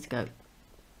no, I need to go.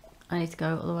 I need to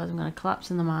go, otherwise I'm gonna collapse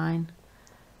in the mine.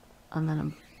 And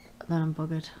then I'm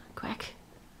buggered. Quick.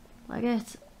 Like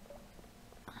it.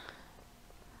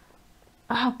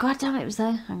 Oh god damn it, was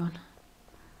there. Hang on.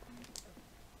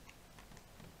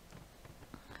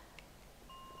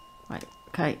 Right,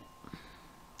 okay.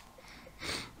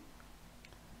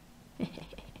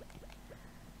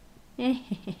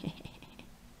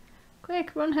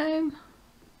 Quick, run home.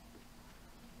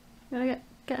 Gotta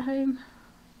get home.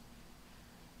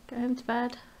 Get home to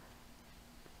bed.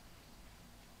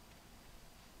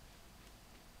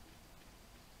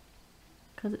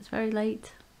 Because it's very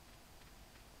late.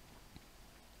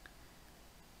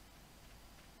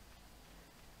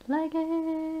 Like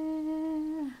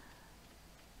it.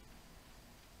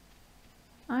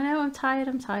 I know, I'm tired,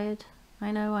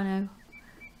 I know.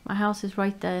 My house is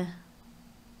right there.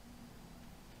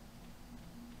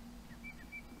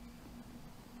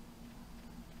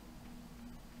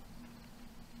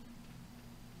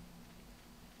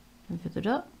 Move it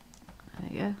up. There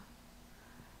you go.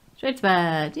 Straight to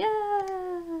bed.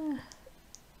 Yeah.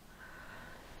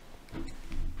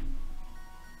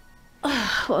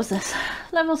 What was this?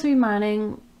 Level 3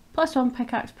 mining. +1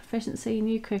 pickaxe proficiency.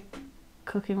 New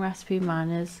cooking recipe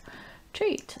miners.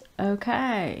 Treat.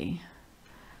 Okay.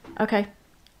 Okay.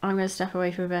 I'm going to step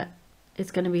away for a bit.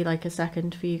 It's going to be like a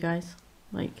second for you guys.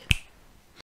 Like...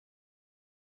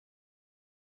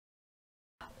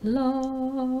 La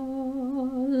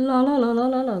la la la la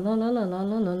la la la la la la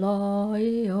la la la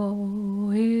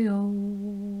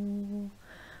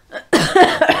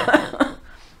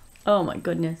oh my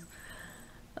goodness.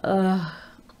 No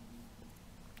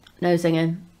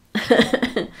singing.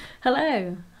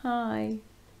 Hello. Hi.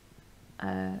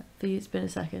 For you it's been a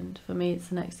second. For me it's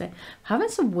the next day. I'm having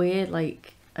some weird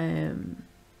like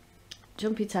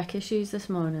jumpy tech issues this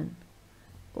morning.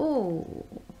 Oh,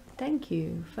 thank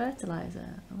you.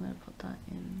 Fertilizer. I'm going to put that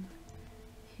in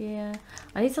here.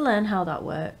 I need to learn how that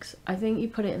works. I think you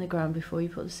put it in the ground before you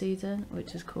put the seeds in,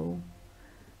 which is cool.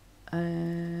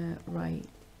 Right.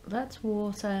 Let's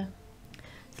water.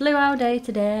 It's luau day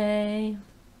today.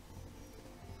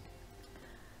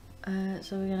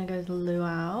 So we're going to go to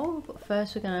luau. But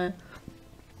first we're going to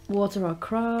water our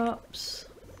crops.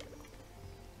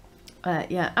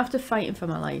 Yeah, after fighting for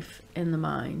my life in the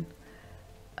mine,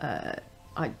 I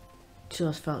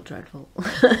just felt dreadful.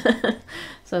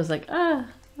 So I was like,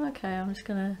 okay, I'm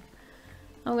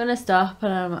gonna stop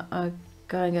and I'm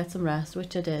go and get some rest,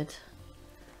 which I did.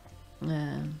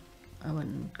 I went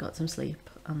and got some sleep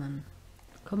and then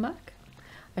come back.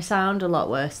 I sound a lot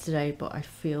worse today, but I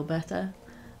feel better,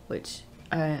 which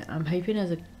I'm hoping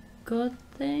is a good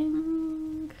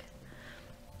thing.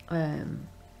 I'm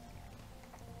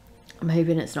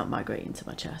hoping it's not migrating to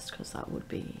my chest, because that would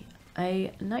be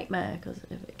a nightmare, because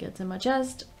if it gets in my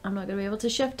chest I'm not going to be able to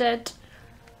shift it.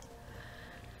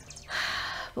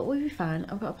 But we'll be fine.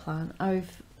 I've got a plan.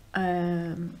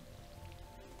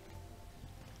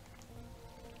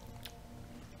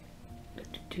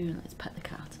 Let's pet the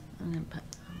cat and then pet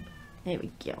the lamb. There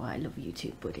we go. I love you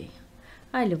too, buddy.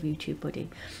 I love you too, buddy.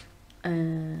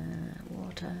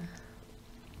 Water.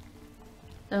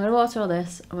 I'm going to water all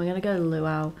this and we're going to go to the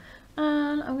luau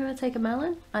and I'm going to take a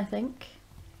melon, I think.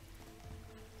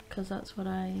 because that's what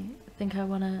I think I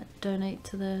want to donate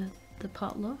to the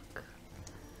potluck.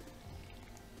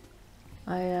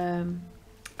 I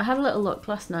had a little look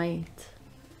last night.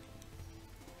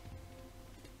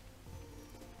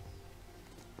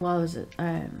 Well, I was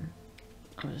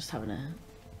just having a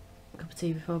cup of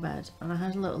tea before bed, and I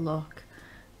had a little look,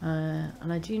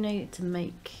 and I do need to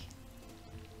make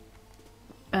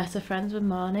better friends with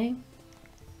Marnie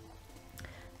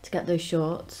to get those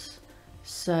shorts.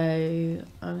 So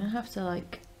I'm gonna have to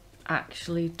like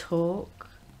actually talk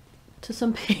to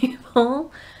some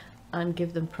people and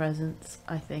give them presents,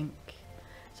 I think.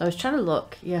 So I was trying to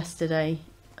look yesterday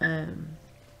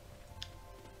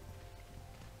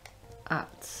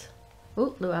at,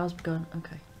 oh, luau's begun.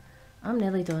 Okay, I'm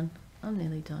nearly done.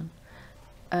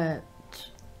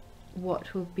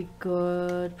 What would be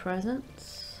good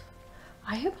presents?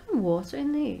 I hope I'm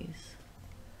watering these.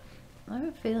 I have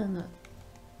a feeling that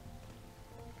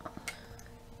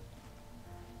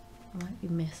I might be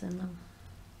missing them.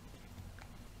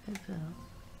 Hope so.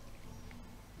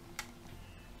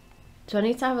 So I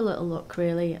need to have a little look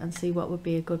really and see what would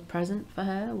be a good present for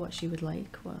her, what she would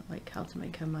like, how to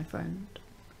make her my friend,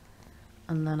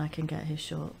 and then I can get his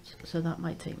shorts. So that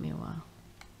might take me a while,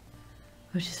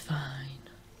 which is fine,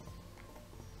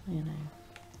 you know.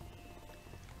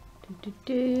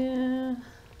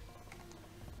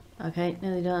 Okay,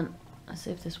 nearly done. Let's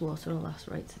see if this water will last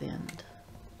right to the end.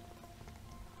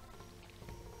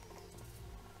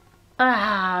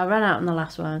 Ah, I ran out on the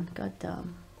last one. God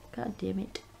damn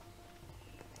it.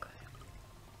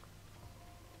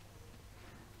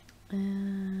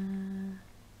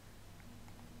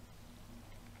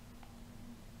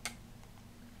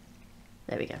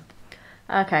 There we go.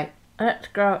 Okay, let's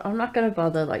go. I'm not going to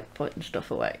bother like putting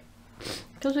stuff away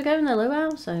because we're going to the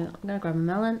luau, so I'm going to grab a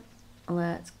melon.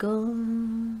 Let's go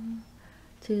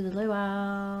to the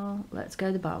luau. Let's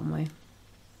go the bottom way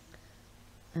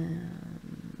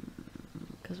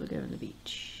because we're going to the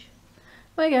beach.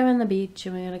 We're going to the beach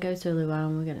and we're going to go to a luau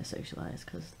and we're going to socialise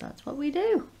because that's what we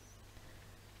do.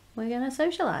 We're going to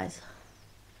socialise.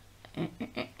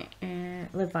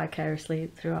 Live vicariously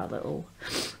through our little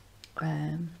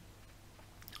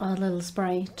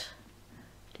sprite.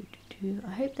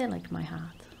 I hope they like my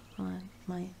hat.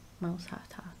 My mouse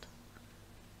hat.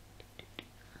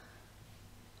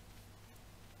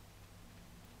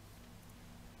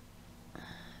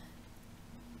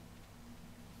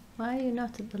 Why are you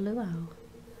not at the luau?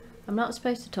 I'm not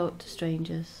supposed to talk to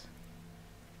strangers.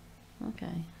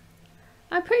 Okay.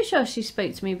 I'm pretty sure she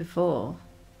spoke to me before.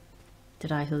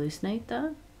 Did I hallucinate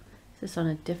though? Is this on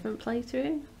a different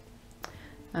playthrough?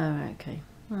 Alright, okay.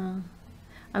 Well,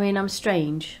 I mean, I'm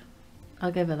strange.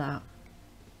 I'll give her that.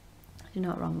 You're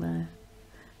not wrong there.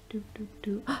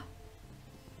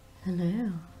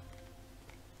 Hello.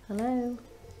 Hello.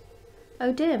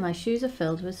 Oh dear, my shoes are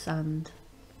filled with sand.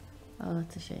 Oh,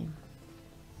 that's a shame.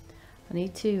 I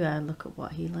need to look at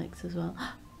what he likes as well.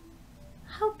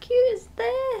 How cute is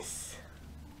this?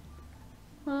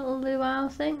 Little luau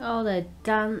thing. Oh, they're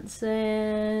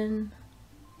dancing.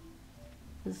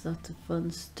 There's lots of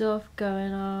fun stuff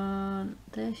going on.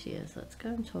 There she is. Let's go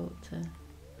and talk to her.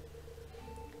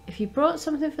 If you brought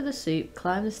something for the soup,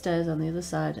 climb the stairs on the other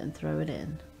side and throw it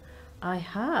in. I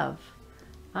have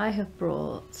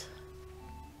brought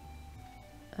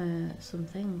some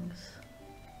things.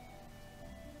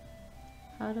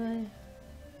 How do I...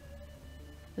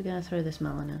 We're going to throw this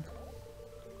melon in.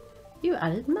 You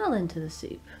added melon to the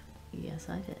soup. Yes,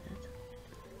 I did.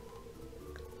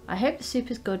 I hope the soup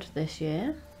is good this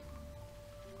year.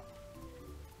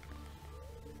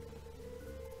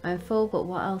 I'm full, but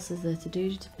what else is there to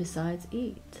do besides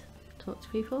eat? Talk to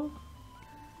people?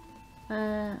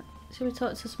 Should we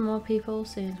talk to some more people,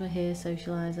 seeing as we're here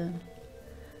socialising?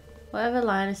 Whatever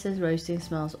Linus is roasting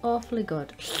smells awfully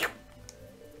good.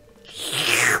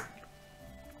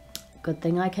 Good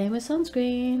thing I came with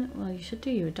sunscreen. Well, you should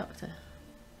do. You're a doctor.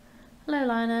 Hello,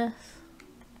 Linus.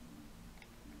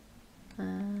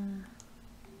 Can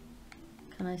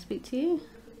I speak to you?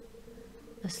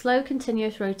 A slow,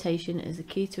 continuous rotation is the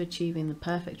key to achieving the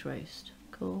perfect roast.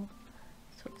 Cool.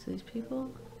 Let's talk to these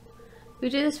people. We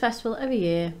do this festival every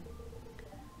year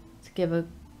to give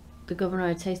the governor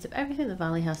a taste of everything the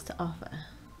valley has to offer.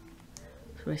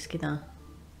 It's risky, that.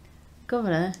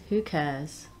 Governor, who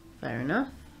cares? Fair enough.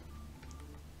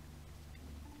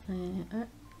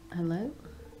 Hello.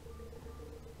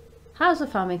 How's the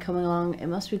farming coming along? It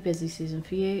must be busy season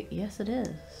for you. Yes, it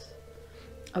is.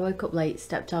 I woke up late,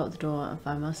 stepped out the door and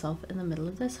found myself in the middle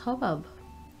of this hubbub.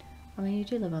 I mean, you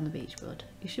do live on the beach, bud.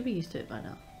 You should be used to it by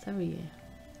now. It's every year.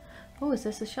 Oh, is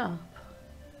this a shop?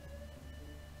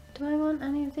 I Do I want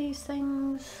any of these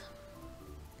things?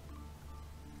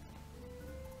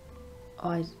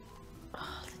 Oh, the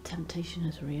temptation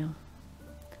is real.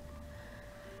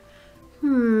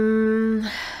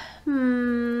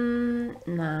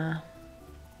 Nah.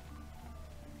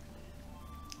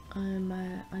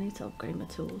 I need to upgrade my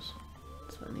tools.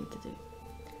 That's what I need to do.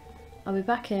 I'll be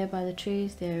back here by the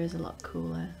trees. The area is a lot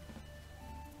cooler.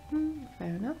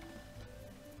 Fair enough.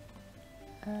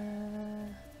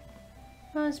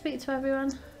 I'll speak to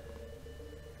everyone.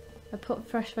 I put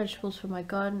fresh vegetables from my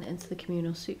garden into the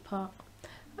communal soup pot.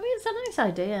 I mean, it's a nice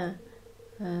idea.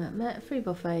 Met a free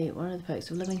buffet. One of the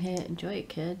perks of living here. Enjoy it,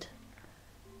 kid.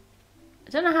 I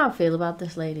don't know how I feel about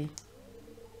this lady.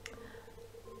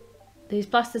 These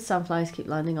blasted sandflies keep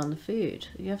landing on the food.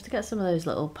 You have to get some of those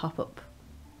little pop-up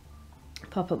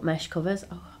mesh covers.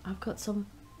 Oh, I've got some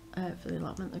for the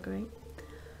allotment. They're great.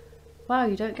 Wow,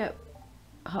 you don't get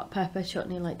hot pepper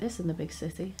chutney like this in the big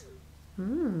city.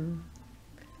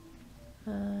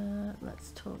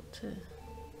 Let's talk to...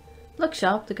 Look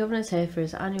sharp, the governor's here for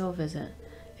his annual visit.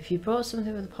 If you brought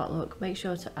something with a potluck, make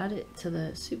sure to add it to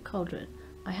the soup cauldron.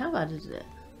 I have added it.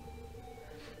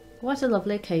 What a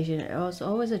lovely occasion. It was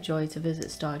always a joy to visit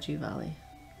Stardew Valley.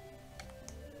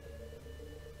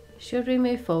 Should we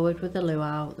move forward with the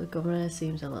luau? The governor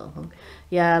seems a little hungry.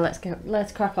 Yeah, let's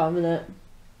crack on with it.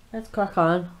 Let's crack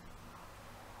on.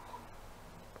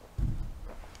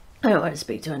 I don't want to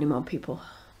speak to any more people.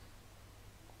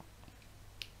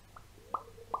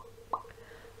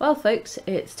 Well, folks,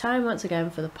 it's time once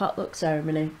again for the potluck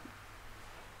ceremony.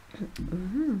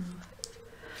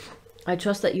 I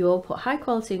trust that you all put high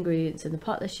quality ingredients in the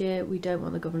pot this year. We don't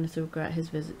want the governor to regret his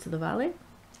visit to the valley.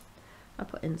 I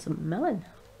put in some melon.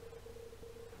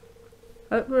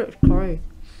 Oh, it's curry.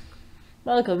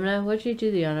 Well, governor, would you do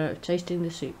the honour of tasting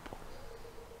the soup?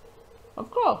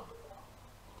 Of course.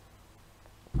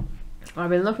 I've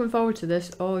been looking forward to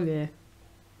this all year.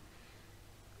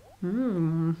 Go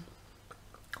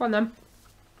on then.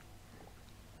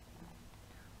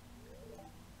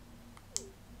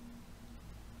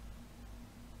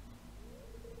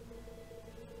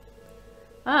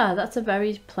 Ah, that's a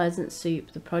very pleasant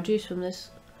soup. The produce from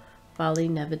this valley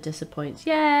never disappoints.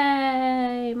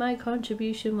 Yay! My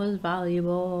contribution was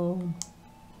valuable.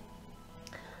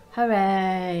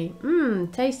 Hooray!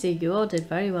 Tasty. You all did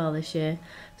very well this year.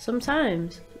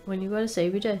 Sometimes, when you've got a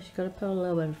savoury dish, you've got to put a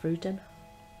little bit of fruit in.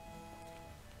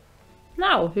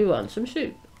 Now, who wants some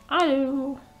soup? I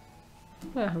do.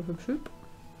 I have some soup.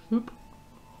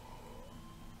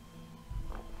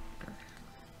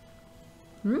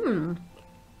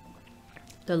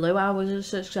 The luau was a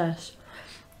success.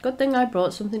 Good thing I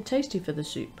brought something tasty for the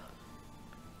soup.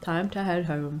 Time to head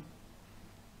home.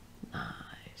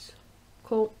 Nice.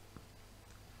 Cool.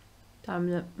 Time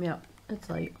to, yeah, it's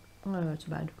late. I'm gonna go to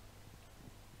bed.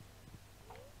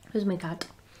 Where's my cat?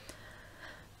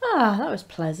 Ah, that was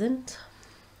pleasant.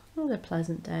 That was a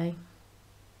pleasant day.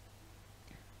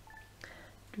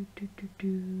 Let's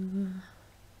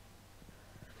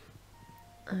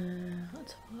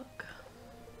have a look.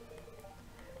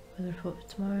 Weather report for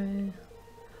tomorrow.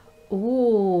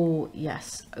 Oh,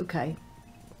 yes. Okay.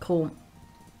 Cool.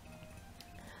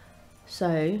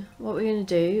 So, what we're going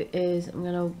to do is I'm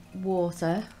going to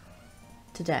water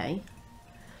today.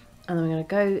 And I'm going to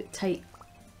go take...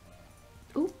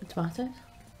 Ooh, tomatoes.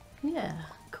 Yeah,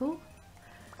 cool.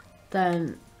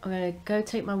 Then I'm going to go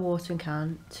take my watering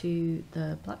can to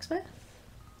the blacksmith.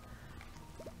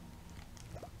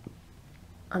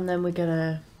 And then we're going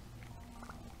to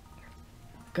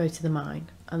go to the mine.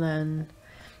 And then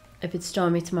if it's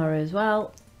stormy tomorrow as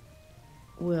well,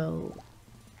 we'll...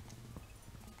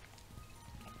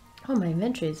 Oh, my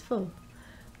inventory is full.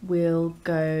 We'll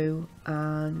go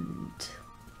and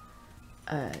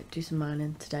do some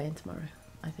mining today and tomorrow,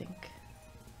 I think.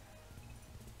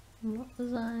 What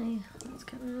was I? Let's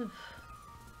get rid of...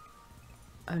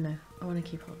 Oh no, I want to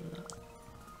keep hold of that.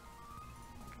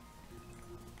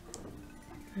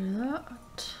 Rid of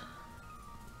that.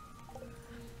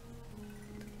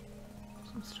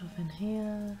 Some stuff in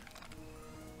here.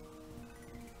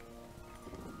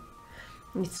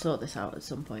 I need to sort this out at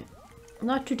some point.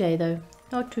 Not today though.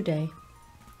 Not today.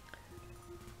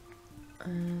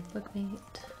 Bug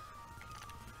meat.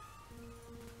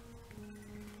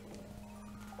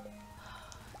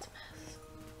 It's a mess.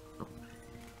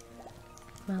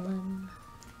 Melon.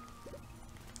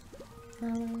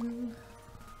 Melon.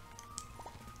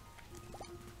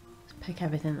 Let's pick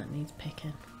everything that needs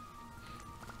picking.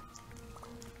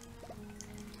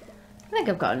 I think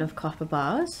I've got enough copper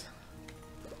bars.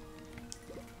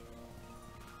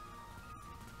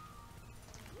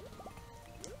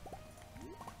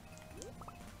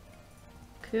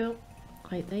 feel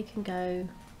like they can go...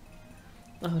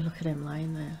 Oh, look at him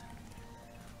lying there.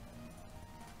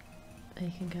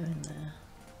 They can go in there.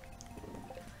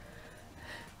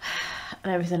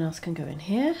 And everything else can go in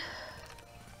here.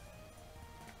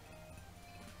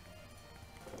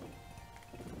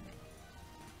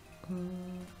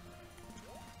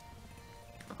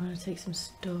 I want to take some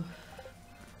stuff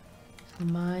to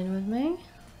mine with me.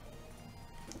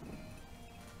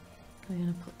 I'm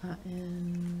going to put that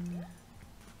in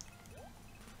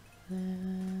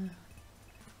there.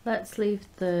 Let's leave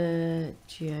the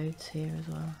geodes here as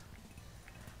well.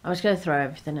 I'm just going to throw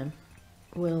everything in.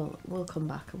 We'll come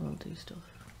back and we'll do stuff.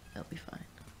 It'll be fine.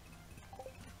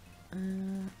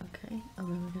 Okay, and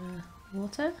then we're going to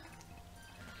water.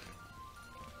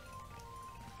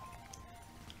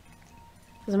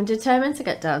 Because I'm determined to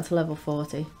get down to level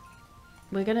 40.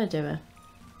 We're going to do it.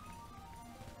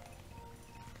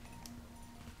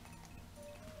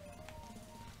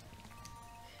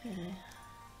 Okay.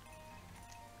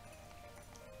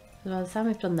 So by the time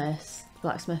we've done this, the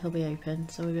blacksmith will be open.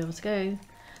 So we'll be able to go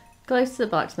close to the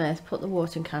blacksmith, put the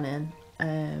watering can in,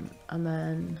 and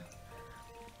then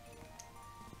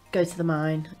go to the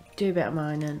mine, do a bit of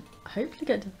mining, hopefully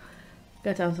get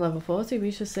down to level 40,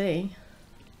 we shall see.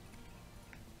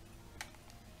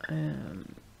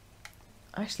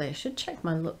 Actually, I should check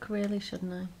my luck really,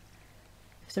 shouldn't I?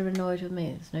 If they're annoyed with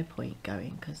me, there's no point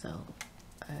going because they'll...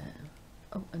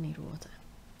 oh, I need water.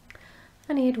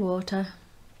 I need water.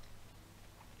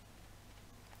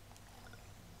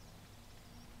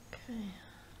 Okay.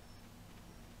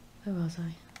 Where was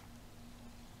I?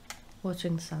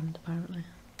 Watering the sand, apparently.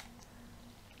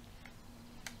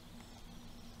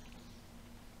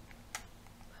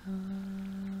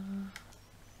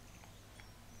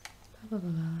 Blah, blah,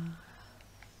 blah.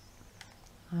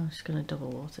 I'm just going to double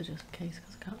water just in case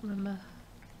because I can't remember.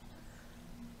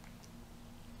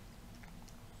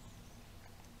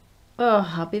 Oh,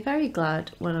 I'll be very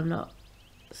glad when I'm not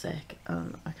sick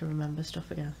and I can remember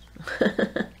stuff again.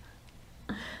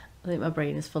 I think my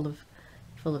brain is full of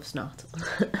snot.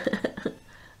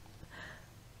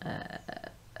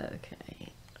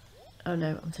 Okay. Oh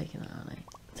no, I'm taking that, aren't I?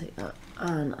 Take that.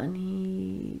 And I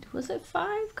need, was it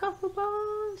 5 copper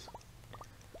bars?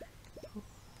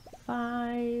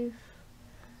 5.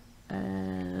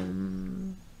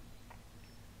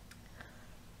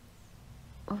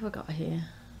 What have I got here?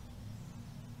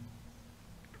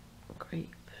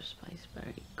 Grape,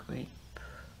 spiceberry, grape.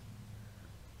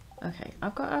 Okay,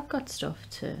 I've got stuff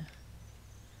to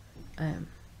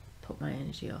put my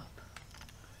energy up.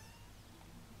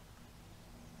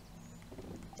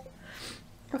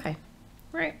 Okay,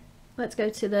 right, let's go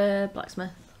to the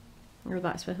blacksmith. The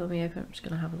blacksmith will be open. I'm just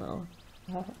gonna have a little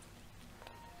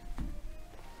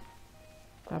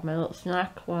grab my little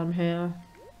snack while I'm here.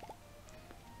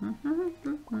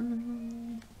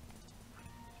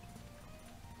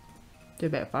 Do a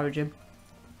bit of foraging.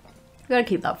 Gotta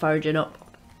keep that foraging up.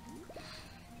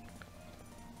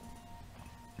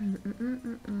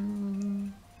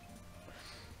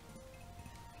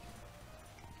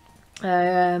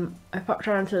 I popped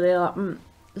around to the allotment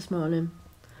this morning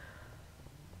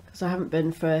because I haven't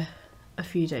been for a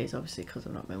few days, obviously because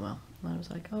I've not been well. And I was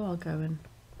like, oh, I'll go and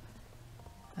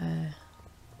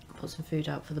put some food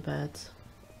out for the birds.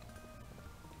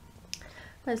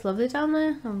 But it's lovely down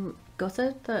there. I'm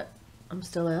gutted that I'm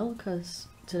still ill because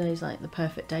today's like the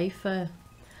perfect day for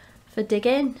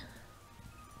digging.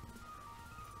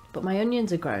 But my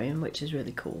onions are growing, which is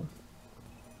really cool.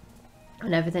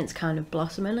 And everything's kind of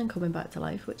blossoming and coming back to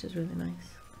life, which is really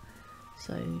nice.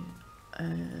 So,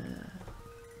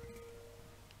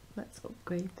 let's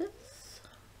upgrade this.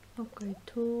 Upgrade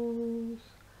tools.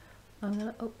 I'm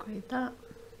going to upgrade that.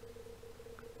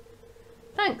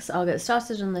 Thanks, I'll get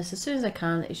started on this as soon as I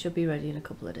can. It should be ready in a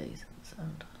couple of days. So,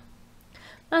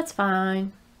 that's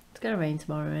fine. It's going to rain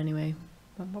tomorrow anyway.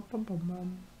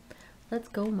 Let's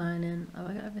go mining. Have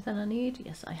I got everything I need?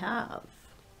 Yes, I have.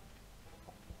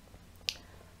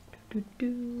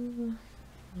 I'm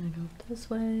gonna go this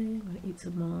way. I'm gonna eat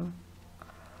some more.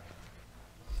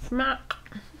 Snack.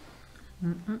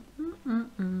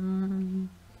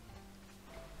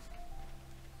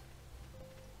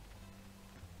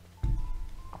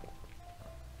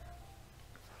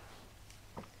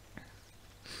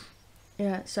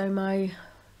 Yeah, so my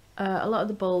a lot of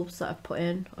the bulbs that I've put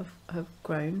in have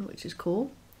grown, which is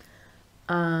cool,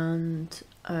 and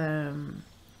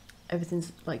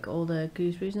everything's like all the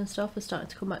gooseberries and stuff are starting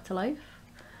to come back to life.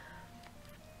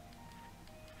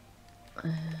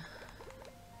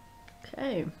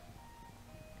 Okay,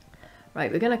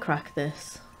 right, we're gonna crack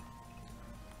this.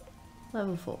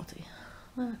 Level 40.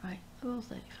 Right, level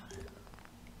 35.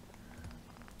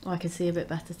 Oh, I can see a bit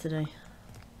better today.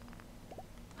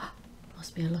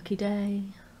 Must be a lucky day.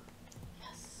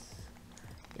 Yes.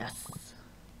 Yes.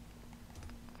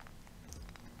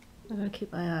 I'm going to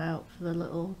keep my eye out for the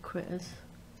little critters.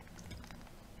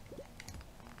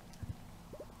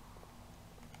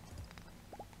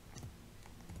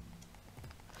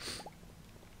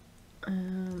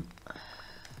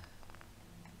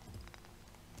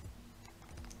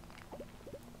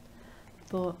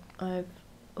 But I've...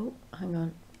 Oh, hang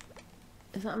on.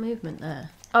 Is that a movement there?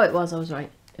 Oh, it was. I was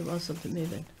right. It was something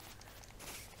moving.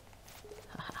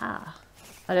 Ha ha.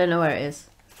 I don't know where it is.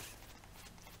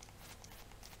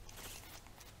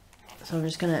 So I'm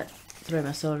just going to throw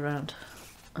my sword around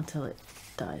until it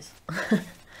dies.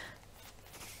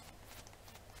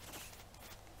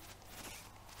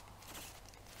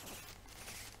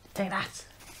 Take that.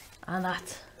 And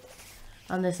that.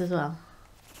 And this as well.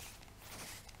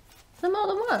 Is there more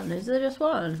than one? Is there just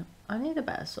one? I need a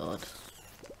better sword.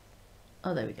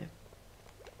 Oh, there we go.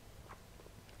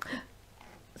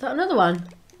 Is that another one?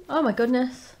 Oh my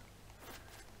goodness.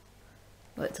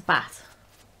 Oh, it's a bat.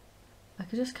 I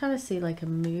could just kind of see like a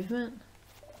movement.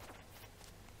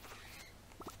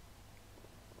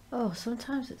 Oh,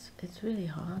 sometimes it's really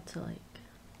hard to like...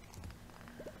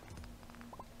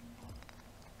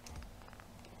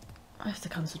 I have to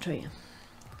concentrate.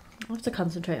 I have to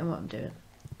concentrate on what I'm doing.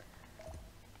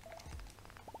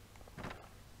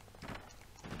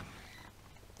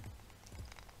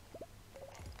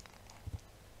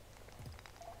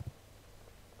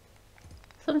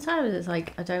 Sometimes it's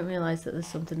like I don't realise that there's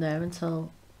something there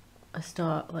until I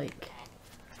start like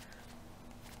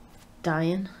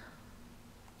dying.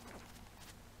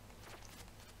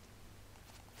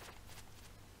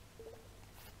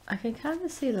 I can kind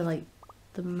of see the like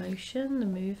the motion, the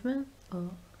movement.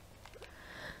 Oh.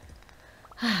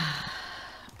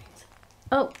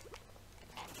 Oh.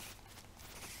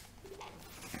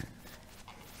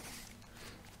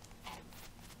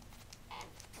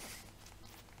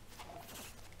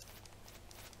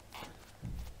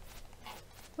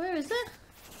 Where is it?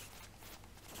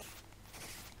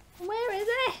 Where is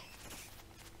it?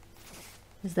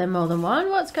 Is there more than one?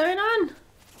 What's going on?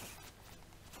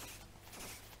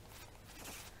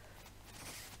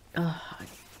 Oh,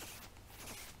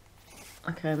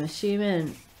 okay, I'm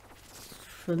assuming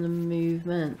from the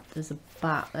movement there's a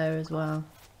bat there as well.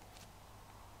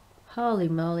 Holy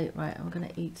moly. Right, I'm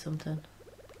gonna eat something.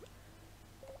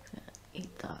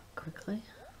 Eat that quickly.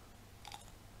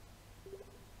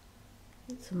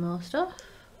 Eat some more stuff.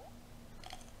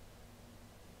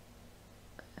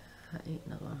 Eat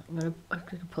another one. I'm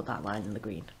gonna put that line in the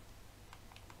green.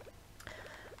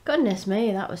 Goodness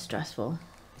me, that was stressful.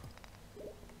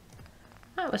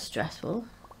 That was stressful.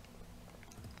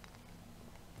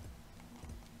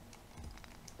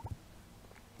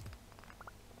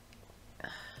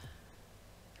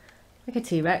 Like a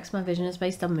T-Rex, my vision is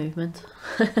based on movement.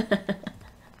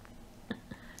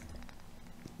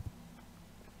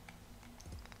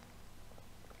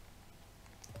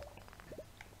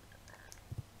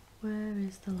 Where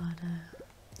is the ladder?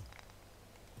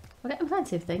 We're getting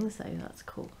plenty of things though, that's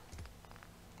cool.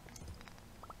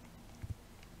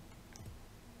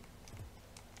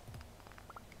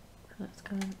 Let's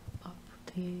go up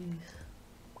these.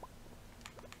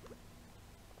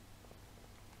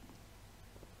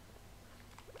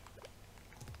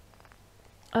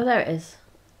 Oh, there it is.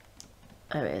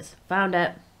 There it is. Found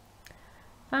it.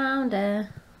 Found it.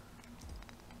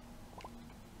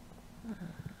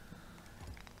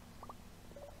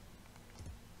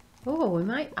 Oh, we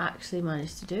might actually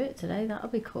manage to do it today. That'll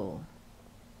be cool.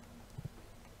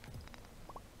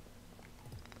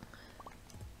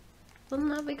 Wouldn't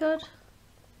that be good?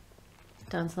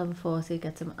 Down to level 40,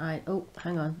 get some iron. Oh,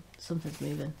 hang on. Something's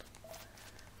moving.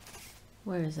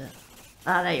 Where is it?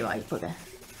 Ah, there you are. You put there.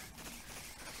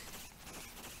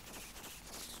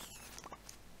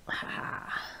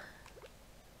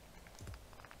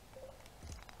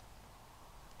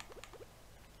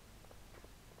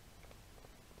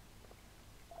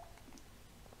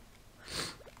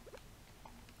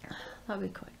 That'd be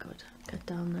quite good. Get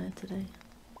down there today.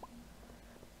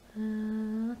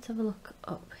 Let's have a look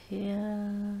up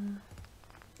here.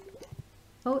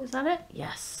 Oh, is that it?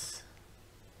 Yes.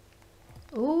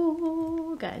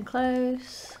 Ooh, getting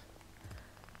close.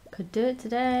 Could do it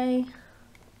today.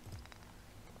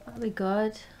 That'd be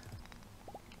good.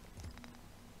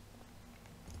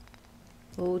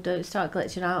 Oh, don't start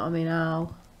glitching out on me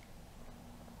now.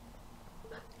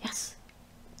 Yes.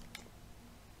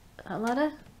 That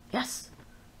ladder? Yes.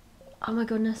 Oh my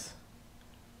goodness.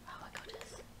 Oh my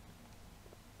goodness.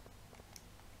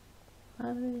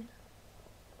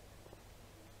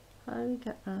 How do we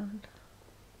get round?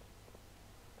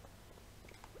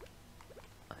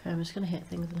 Okay, I'm just going to hit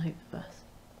things and hope for the best.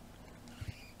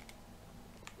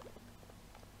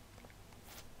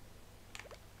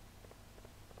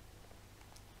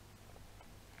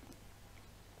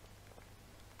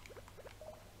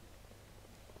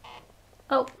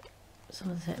 Oh,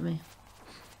 someone's hit me.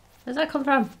 Where's that come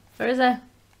from? Where is it?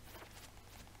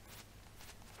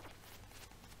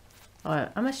 Oh,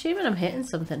 I'm assuming I'm hitting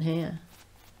something here.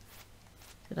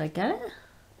 Did I get it?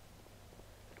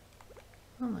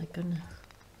 Oh my goodness.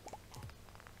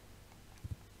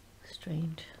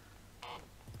 Strange.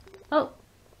 Oh!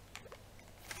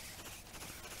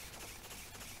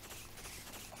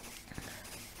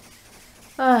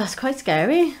 Oh, that's quite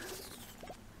scary.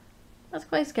 That's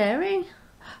quite scary.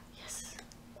 Yes.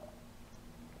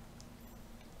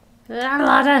 Get down the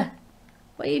ladder.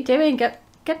 What are you doing? Get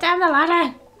down the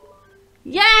ladder.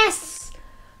 Yes!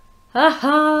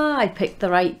 Haha! I picked the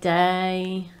right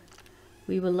day.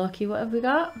 We were lucky. What have we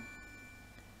got?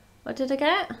 What did I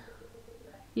get?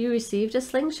 You received a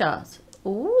slingshot.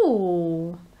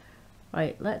 Ooh.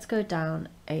 Right, let's go down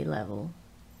a level.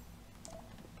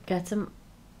 Get some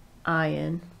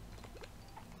iron.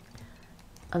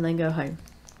 And then go home.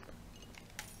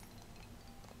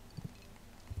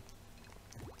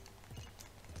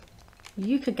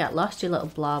 You could get lost, you little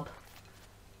blob.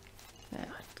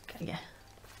 Yeah.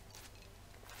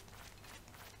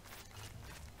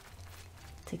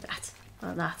 Take that.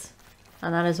 And that.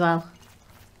 And that as well.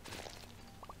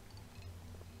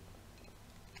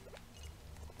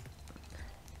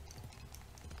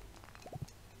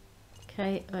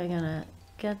 Okay, we're gonna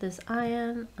get this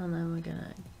iron and then we're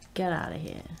gonna get out of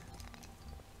here.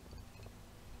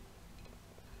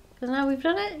 Because now we've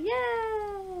done it.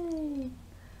 Yay!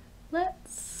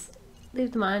 Let's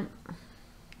leave the mine.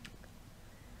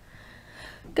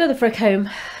 Go the frick home.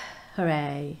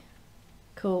 Hooray.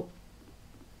 Cool.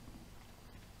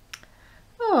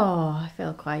 Oh, I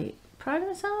feel quite proud of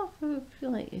myself. I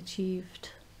feel like I've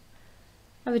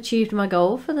achieved my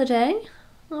goal for the day.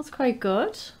 That's quite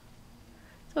good. It's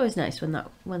always nice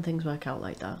when things work out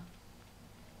like that.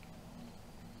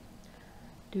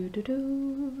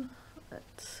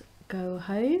 Let's go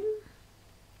home.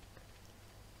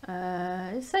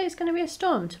 It says it's going to be a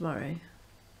storm tomorrow.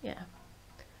 Yeah.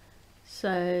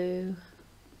 So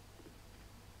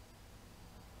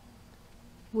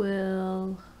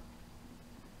we'll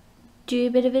do a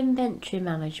bit of inventory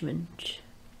management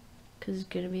because it's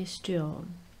going to be a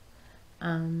storm,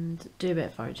 and do a bit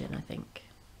of foraging, I think.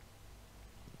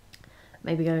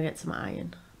 Maybe go get some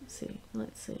iron.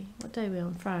 Let's see. What day are we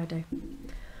on? Friday.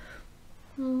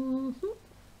 Oh my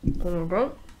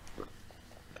god.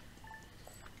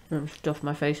 I'm stuff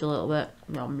my face a little bit.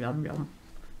 Yum yum yum.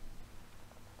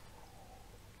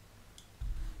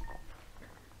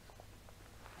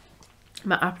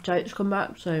 My appetite's come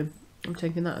back, so I'm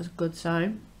taking that as a good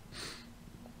sign.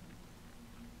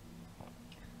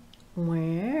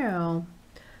 Wow.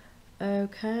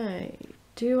 Okay.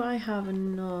 Do I have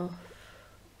enough?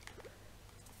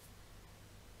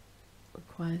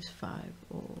 Requires 5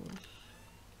 ores.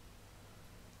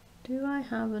 Do I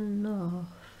have enough?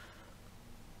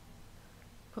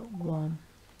 Got 1.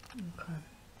 Okay.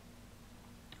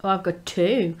 Oh, I've got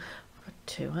 2. I've got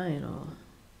 2 iron ore.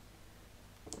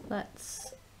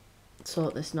 Let's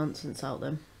sort this nonsense out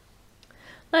then.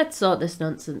 Let's sort this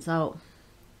nonsense out.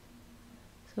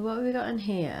 So what have we got in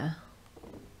here?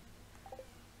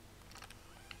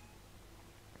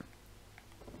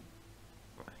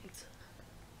 Right.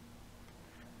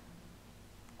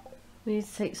 We need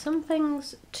to take some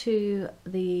things to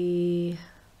the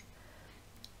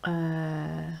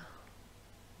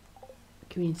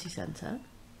community centre.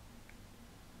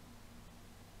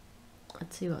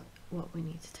 Let's see what we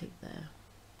need to take there.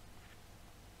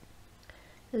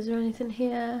 Is there anything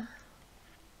here?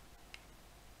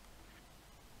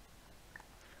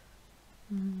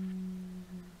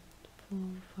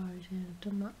 Foraging, I've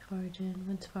done that foraging,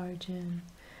 winter foraging,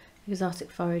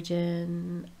 exotic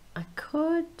foraging. I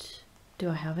could, do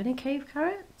I have any cave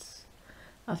carrots?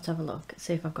 I'll have to have a look,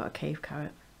 see if I've got a cave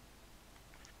carrot.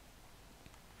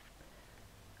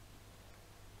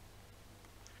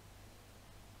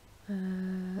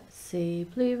 Let's see,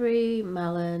 blueberry,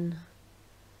 melon,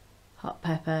 hot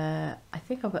pepper. I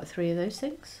think I've got 3 of those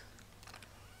things.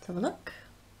 Let's have a look.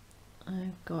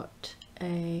 I've got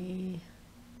a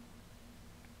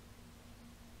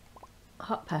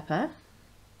hot pepper.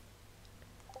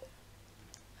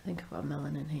 I think I've got a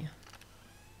melon in here.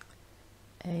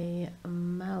 A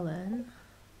melon.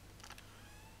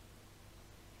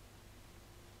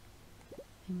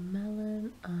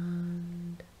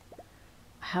 And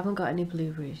I haven't got any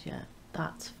blueberries yet.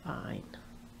 That's fine.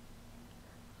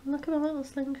 Look at my little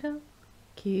slingshot.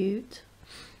 Cute.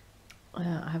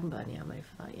 I haven't got any ammo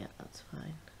for that yet. That's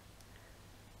fine.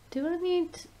 Do I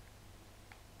need...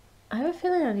 I have a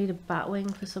feeling I need a bat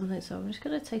wing for something, so I'm just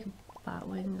going to take a bat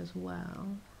wing as well.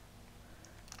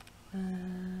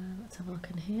 Let's have a look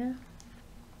in here.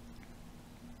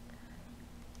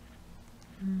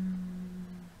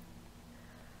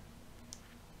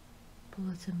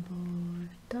 Bulletin board,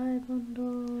 die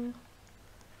bundle,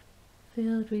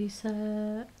 field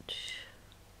research,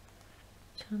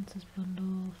 chances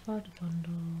bundle, fodder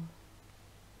bundle.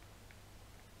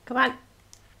 Come on!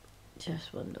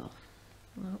 Chest bundle.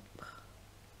 Nope.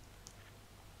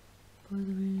 Boiler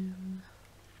room.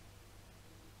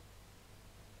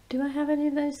 Do I have any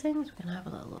of those things? We're going to have a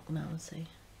little look now and see.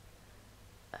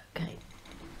 Okay.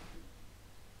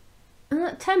 And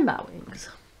that 10 bat wings.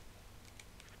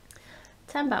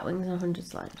 10 bat wings and 100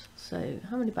 slimes. So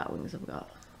how many bat wings have we got?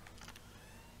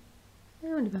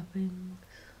 How many bat wings?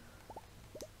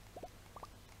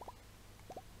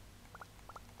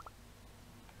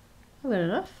 I've got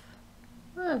enough.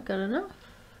 I've got enough.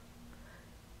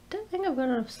 Don't think I've got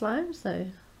enough slimes though.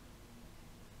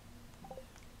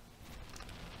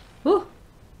 Ooh!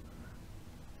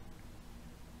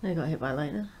 I got hit by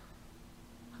lightning.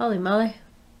 Holy moly.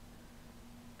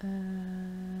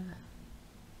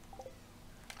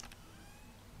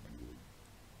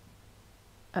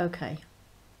 Okay.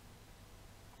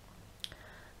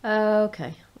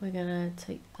 Okay, we're gonna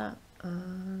take that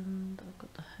and I've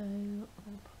got the hoe.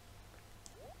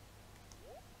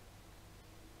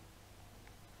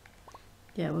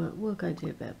 Yeah, we'll go do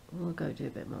a bit. We'll go do a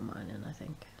bit more mining, I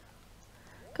think.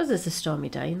 Because it's a stormy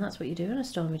day, and that's what you do on a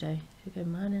stormy day. You go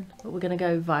mining. But we're gonna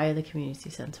go via the community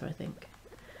centre, I think.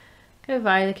 Go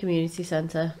via the community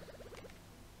centre.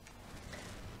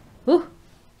 Ooh!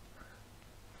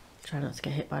 Try not to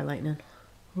get hit by lightning.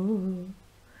 Ooh.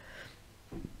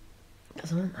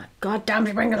 Because I want that goddamn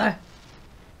sprinkler.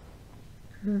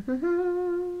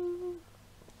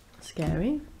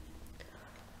 Scary.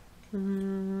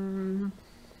 We're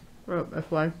up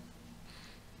this way.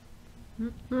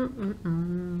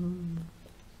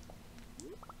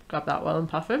 Grab that while I'm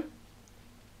passing.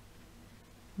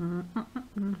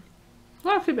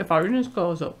 I'll keep my foreigners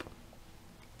clothes up.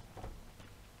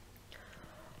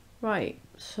 Right,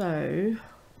 so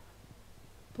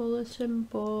bulletin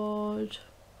board.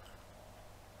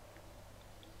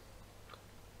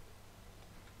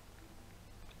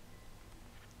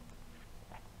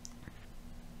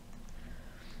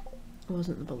 It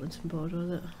wasn't the bulletin board, was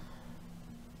it?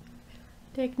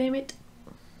 Take name it.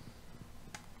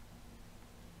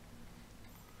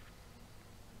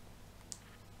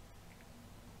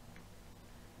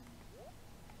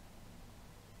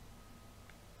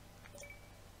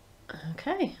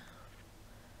 Okay.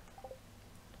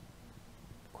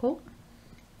 Cool.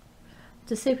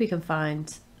 To see if we can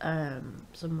find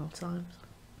some more slimes.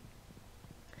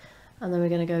 And then we're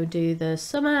going to go do the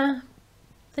summer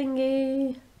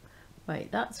thingy.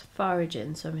 Wait, that's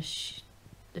foraging, so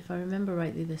if I remember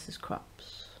rightly, this is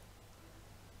crops.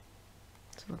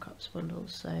 Summer crops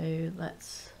bundles, so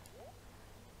let's...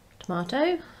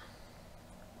 Tomato.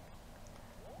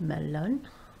 Melon.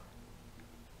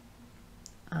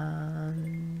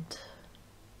 And...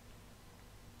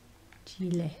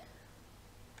 chili.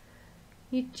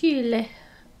 Chili.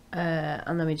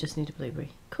 And then we just need a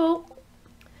blueberry. Cool.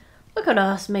 Look at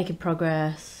us making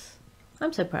progress.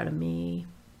 I'm so proud of me.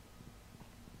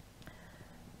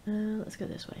 Let's go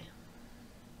this way.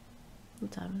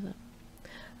 What time is it?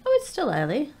 Oh, it's still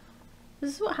early.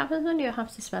 This is what happens when you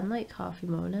have to spend like half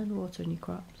your morning watering your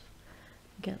crops.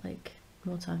 You get like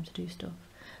more time to do stuff.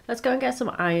 Let's go and get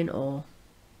some iron ore.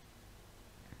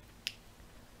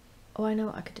 Oh, I know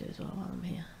what I could do as well while I'm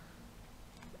here.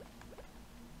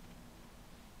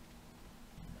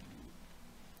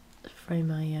 Throw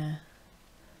my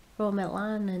raw milk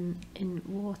line in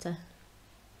water.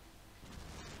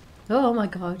 Oh my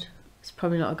god, it's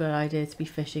probably not a good idea to be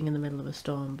fishing in the middle of a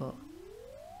storm, but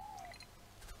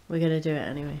we're gonna do it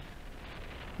anyway.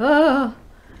 Oh,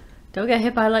 don't get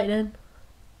hit by lightning.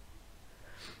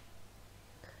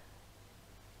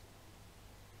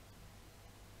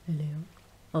 Hello.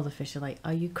 All the fish are like,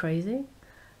 are you crazy?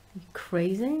 Are you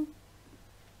crazy?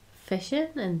 Fishing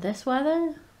in this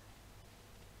weather?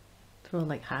 They're all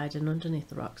like hiding underneath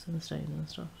the rocks and the stones and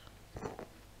stuff.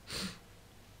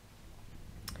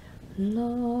 La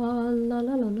la la la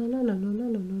la la la la la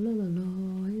la la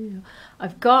la. Yeah.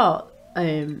 I've got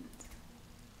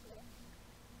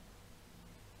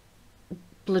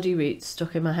bloody roots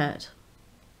stuck in my head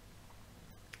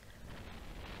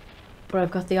but I've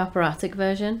got the operatic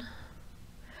version,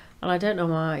 and I don't know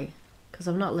why, because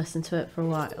I've not listened to it for a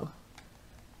while.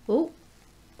 Oh,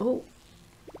 oh,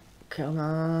 come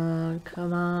on,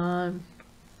 come on,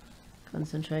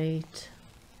 concentrate.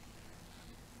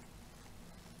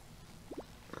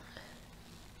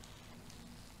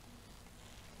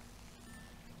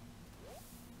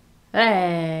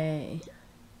 Hey,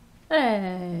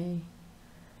 hey,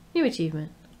 new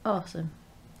achievement, awesome.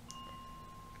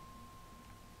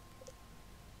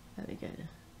 There we go. You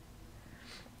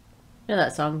know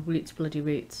that song, Roots Bloody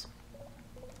Roots?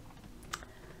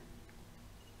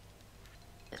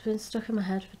 It's been stuck in my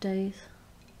head for days.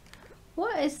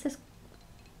 What is this?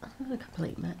 I'm gonna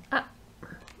complete it. Ah.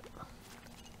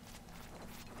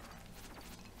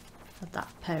 Had that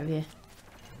pair of you.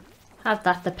 Had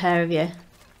that the pair of you.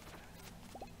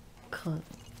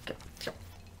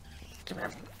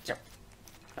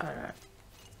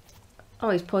 Oh,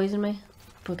 he's poisoned me.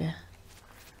 Bugger.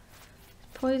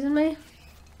 Poison me?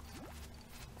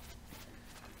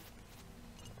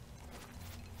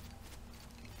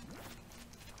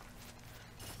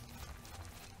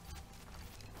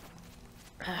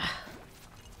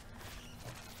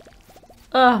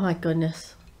 Oh my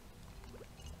goodness.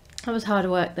 That was harder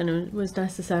work than it was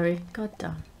necessary. God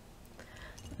damn.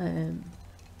 Does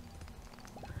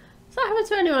that happen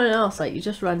to anyone else? Like, you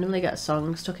just randomly get a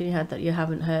song stuck in your head that you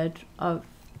haven't heard of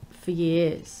for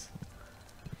years?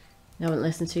 You haven't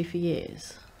listened to for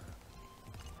years?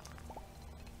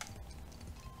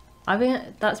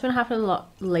 That's been happening a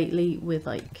lot lately with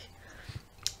like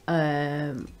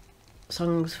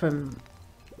songs from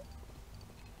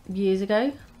years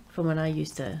ago, from when I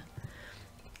used to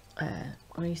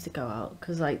go out,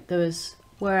 because like there was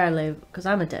where I live, because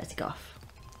I'm a dirty goth.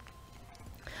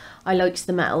 I liked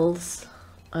the metals,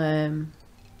 so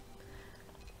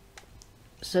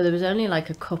there was only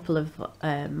like a couple of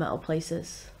metal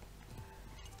places,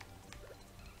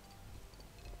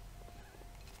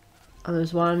 and there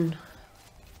was one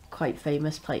quite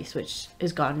famous place which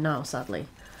is gone now, sadly,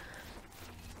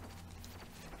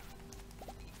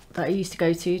 that I used to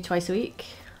go to twice a week,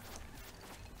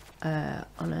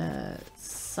 on a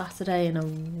Saturday and a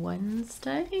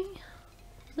Wednesday.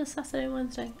 Was it Saturday and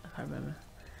Wednesday? I can't remember.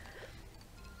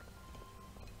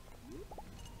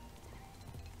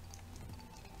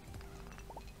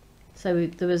 So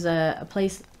there was a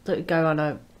place that would go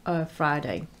on a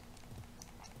Friday,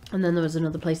 and then there was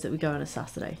another place that would go on a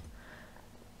Saturday.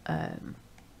 And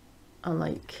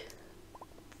like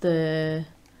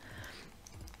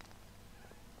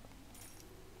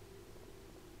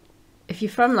if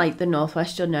you're from like the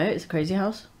northwest, you'll know it's a crazy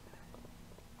house.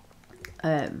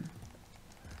 And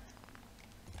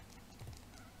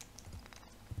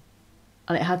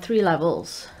it had 3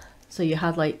 levels, so you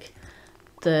had like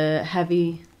the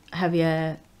heavier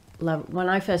level. When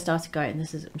I first started going,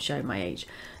 I'm showing my age,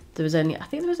 I think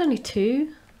there was only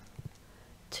two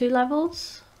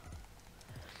levels,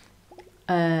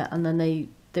 and then they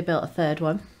built a 3rd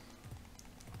one.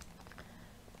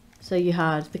 So you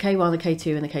had the K1, the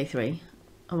K2 and the K3,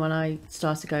 and when I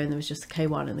started going there was just the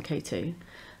K1 and the K2,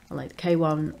 and like the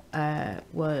K1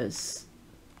 was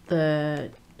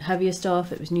the heavier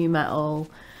stuff. It was new metal,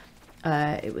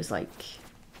 it was like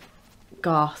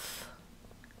goth,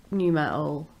 new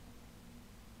metal,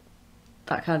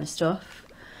 that kind of stuff.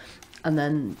 And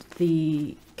then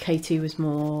the K2 was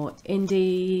more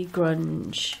indie,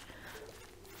 grunge,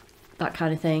 that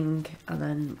kind of thing. And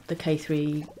then the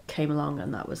K3 came along,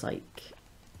 and that was like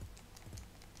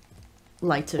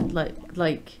lighter,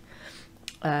 like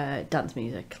dance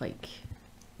music, like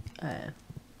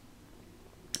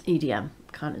EDM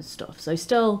kind of stuff. So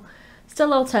still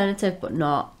alternative, but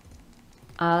not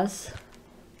as.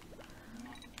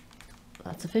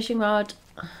 That's a fishing rod.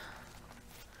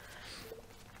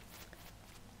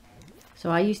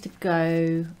 So me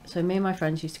and my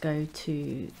friends used to go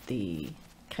to the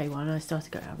K1, and I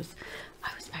started going. I was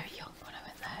very young when I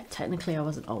went there. Technically I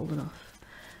wasn't old enough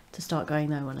to start going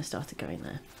there when I started going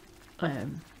there,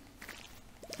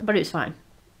 but it was fine.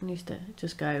 I used to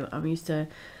just go. I'm used to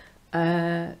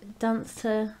dance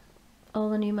to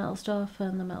all the new metal stuff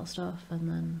and the metal stuff, and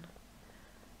then,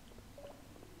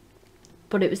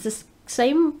 but it was the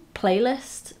same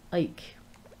playlist like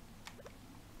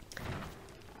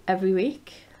every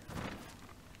week,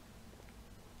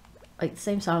 like the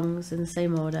same songs in the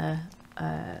same order,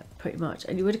 pretty much.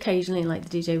 And you would occasionally, like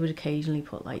the DJ would occasionally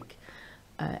put like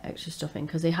extra stuff in,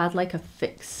 because they had like a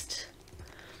fixed.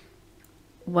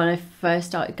 When I first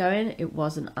started going, it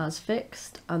wasn't as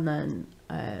fixed, and then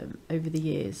over the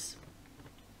years,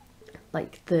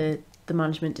 like the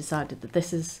management decided that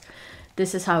this is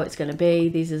how it's going to be.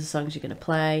 These are the songs you're going to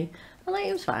play, And like,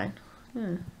 it was fine.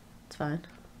 Yeah, it's fine.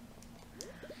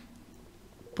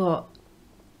 But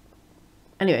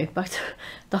anyway, back to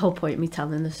the whole point of me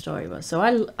telling the story was, so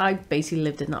I basically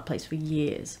lived in that place for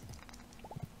years.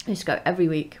 I used to go every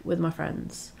week with my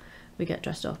friends. We get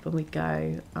dressed up and we'd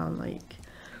go, and like,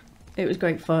 it was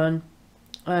great fun.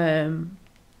 There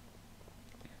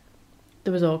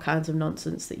was all kinds of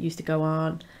nonsense that used to go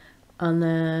on, and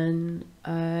then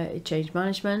it changed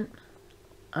management,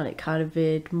 and it kind of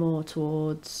veered more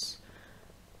towards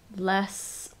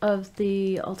less of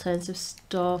the alternative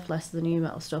stuff, less of the new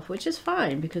metal stuff, which is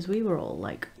fine because we were all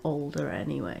like older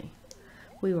anyway.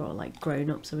 We were all like grown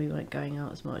up, so we weren't going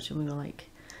out as much, and we were like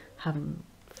having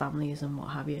families and what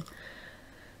have you.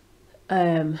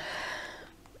 And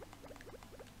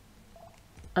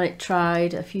it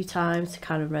tried a few times to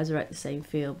kind of resurrect the same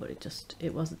feel, but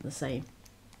it wasn't the same.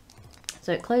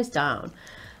 So it closed down.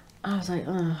 I was like,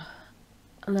 oh.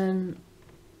 And then,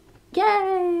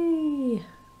 yay!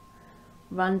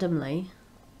 Randomly,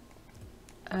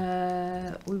 we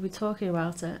were talking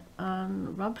about it,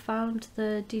 and Rob found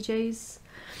the DJ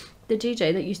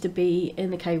that used to be in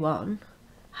the K1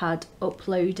 had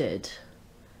uploaded.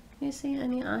 Can you see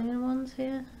any iron ones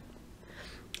here?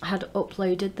 Had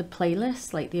uploaded the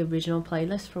playlist, like the original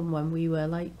playlist from when we were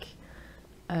like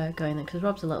going there, because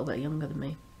Rob's a little bit younger than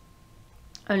me,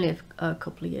 only a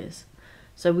couple of years,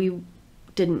 so we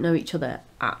didn't know each other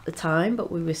at the time,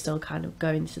 but we were still kind of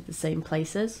going to the same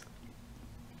places.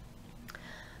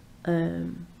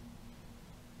 Have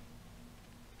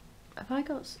I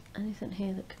got anything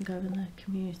here that can go in the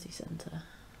community centre?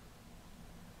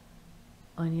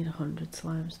 I need 100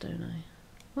 slimes, don't I?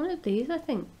 One of these I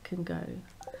think can go.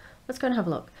 Let's go and have a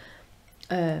look.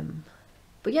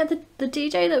 But yeah, the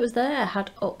DJ that was there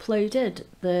had uploaded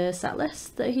the set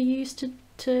list that he used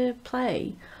to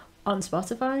play on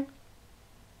Spotify.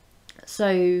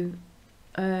 So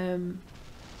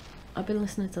I've been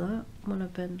listening to that when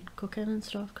I've been cooking and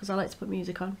stuff, because I like to put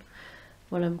music on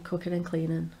when I'm cooking and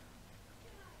cleaning.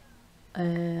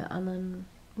 And then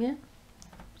yeah,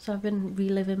 so I've been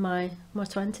reliving my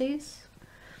 20s,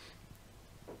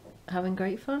 having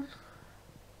great fun.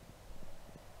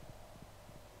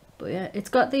 But yeah, it's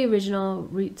got the original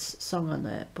Roots song on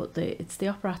there, but it's the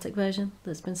operatic version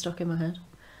that's been stuck in my head.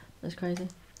 That's crazy.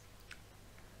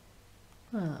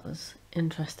 Well, that was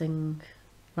interesting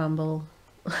ramble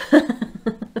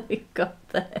we got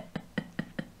there.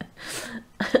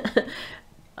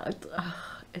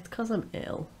 It's because I'm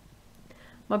ill.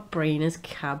 My brain is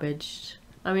cabbaged.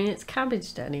 I mean, it's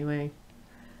cabbaged anyway.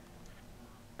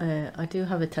 I do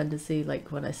have a tendency,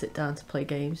 like when I sit down to play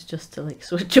games, just to like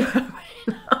switch my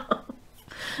brain off.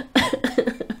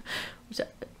 Which,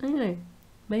 you know,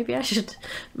 maybe I should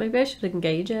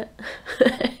engage it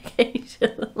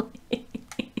occasionally.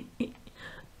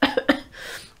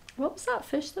 What was that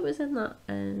fish that was in that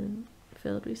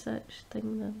field research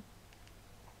thing then?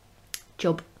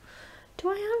 Chub. Do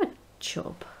I have a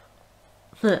chub?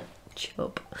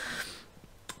 Chub.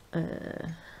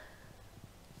 I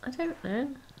don't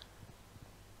know.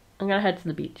 I'm gonna head to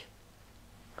the beach.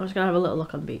 I'm just gonna have a little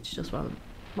look on the beach just while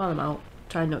I'm out.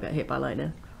 Try and not get hit by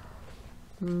lightning.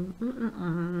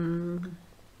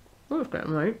 Oh, it's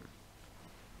getting late.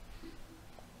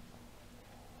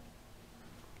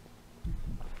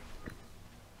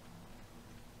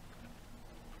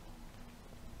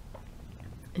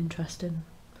 Interesting.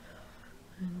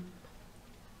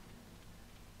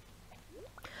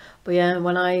 But yeah,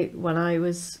 when I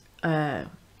was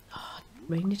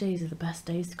rainy days are the best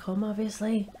days to come,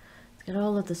 obviously, to get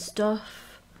all of the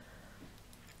stuff.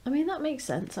 I mean, that makes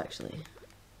sense actually,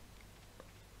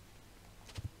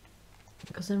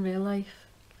 because in real life,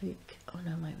 like, oh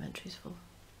no, my inventory's full.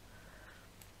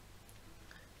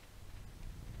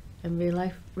 In real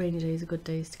life, rainy days are good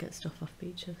days to get stuff off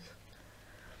beaches.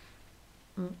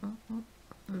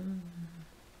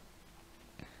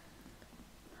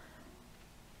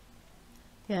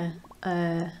 Yeah,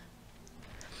 I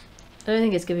don't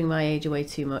think it's giving my age away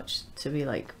too much to be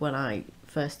like, when I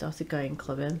first started going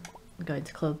clubbing, going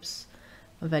to clubs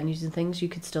and venues and things, you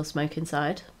could still smoke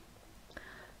inside.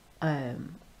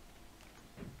 And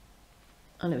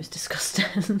it was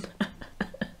disgusting.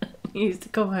 You used to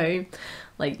come home,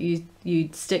 like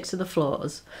you'd stick to the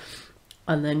floors,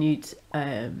 and then you'd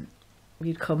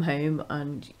come home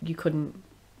and you couldn't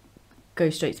go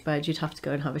straight to bed. You'd have to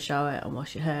go and have a shower and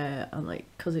wash your hair, and like,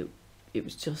 because it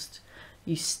was just,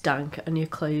 you stank and your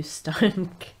clothes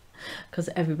stank because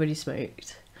everybody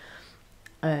smoked.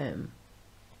 And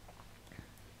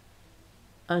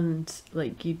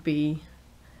like, you'd be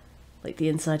like, the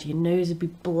inside of your nose would be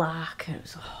black, and it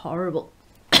was horrible.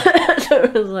 So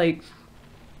it was like,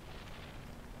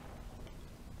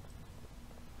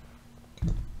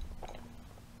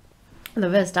 The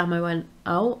first time I went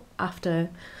out after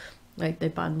like they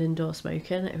banned indoor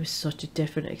smoking, it was such a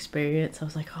different experience. I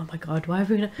was like, oh my god, why have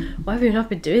we not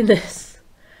been doing this?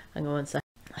 Hang on one sec.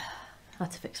 I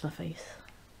had to fix my face.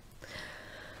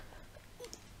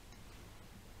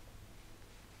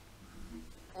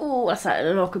 Oh, I sat in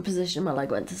an awkward position. My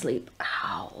leg went to sleep.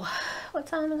 Ow. What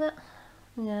time is it?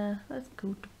 Yeah, let's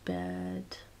go to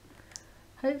bed.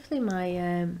 Hopefully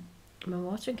my my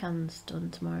watering can's done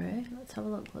tomorrow. Let's have a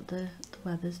look what the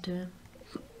weather's doing.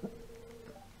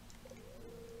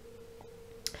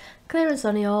 Clear and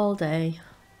sunny all day.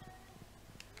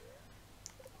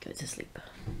 Go to sleep.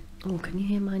 Oh, can you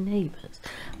hear my neighbours?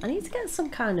 I need to get some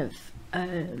kind of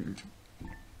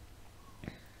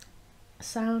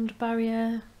sound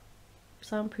barrier,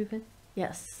 soundproofing.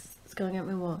 Yes, let's go and get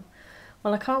me water.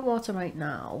 Well, I can't water right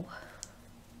now.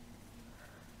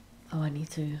 Oh, I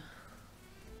need to.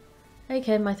 Hey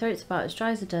kid, my throat's about as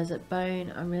dry as a desert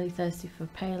bone. I'm really thirsty for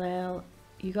pale ale.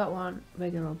 You got one?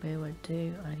 Regular old beer would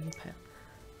do. I need pale.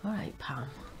 Alright, Pam.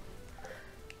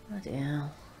 Bloody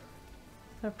hell.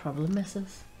 Got a problem,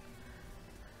 missus.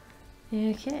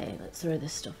 Okay, let's throw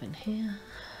this stuff in here.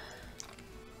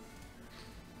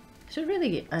 Should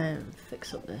really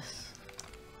fix up this.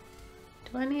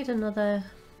 Do I need another?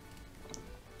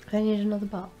 Do I need another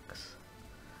box?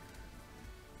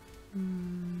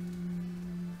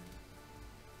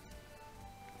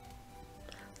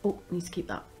 Oh, need to keep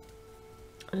that.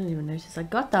 I didn't even notice I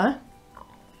got that.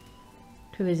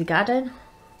 Too busy gadding.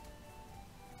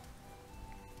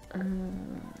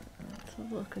 Let's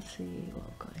have a look and see what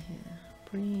I've got here.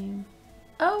 Bream.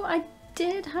 Oh, I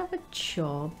did have a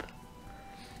job.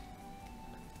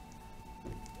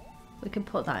 We can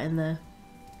put that in there.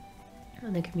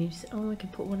 And the community. Oh, we can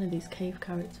put one of these cave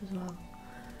carrots as well.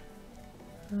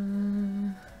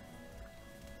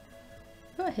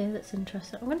 Got here that's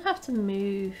interesting. I'm gonna have to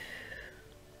move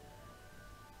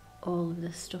all of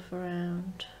this stuff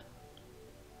around.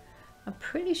 I'm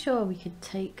pretty sure we could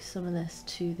take some of this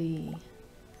to the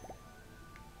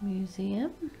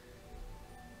museum.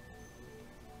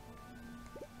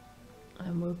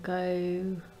 And we'll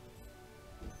go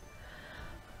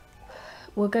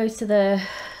to the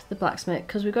blacksmith,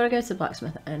 because we've got to go to the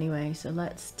blacksmith anyway. So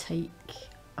let's take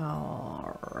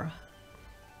our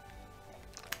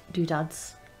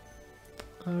doodads,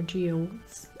 our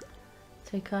geodes.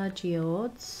 Take our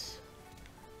geodes.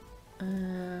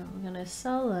 We're gonna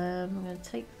sell them. We're gonna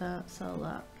take that, sell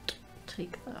that,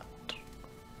 take that.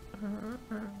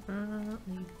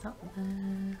 Leave that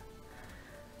there.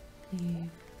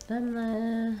 Leave them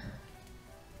there.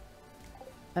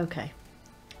 Okay,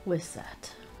 we're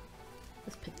set.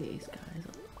 Let's pick these guys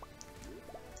up.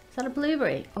 Is that a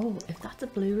blueberry? Oh, if that's a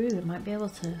blueberry, we might be able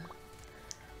to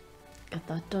get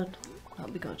that done.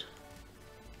 That'll be good.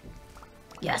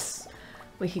 Yes,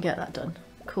 we can get that done.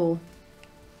 Cool.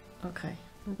 Okay,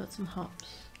 we've got some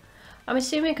hops. I'm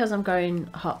assuming because I'm going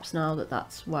hops now that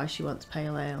that's why she wants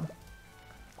pale ale.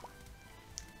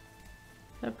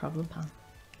 No problem, Pam.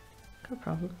 No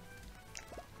problem.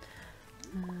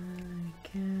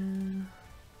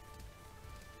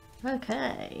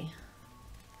 Okay.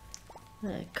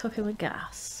 Cooking with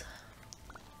gas.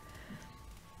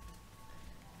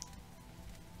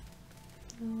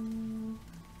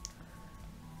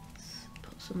 Let's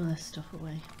put some of this stuff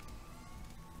away.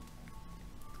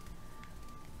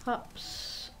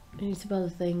 Hops. I need to build a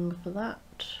thing for that.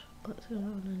 Let's go.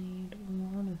 I need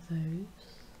one of those.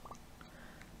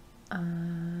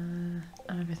 And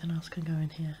everything else can go in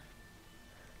here.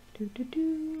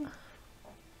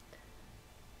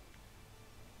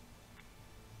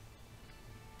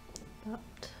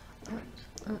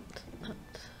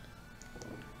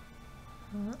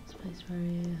 That space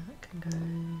area, that can go.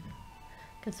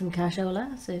 Get some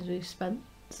cashola since we've spent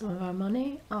some of our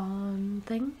money on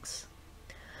things.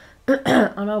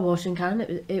 On our washing can,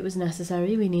 it was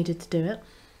necessary, we needed to do it.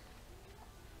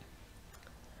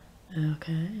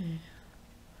 Okay.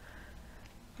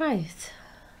 Right.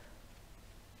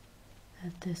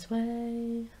 Head this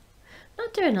way.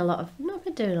 Not been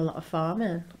doing a lot of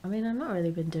farming. I mean, I've not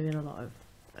really been doing a lot of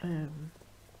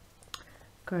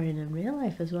growing in real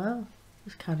life as well.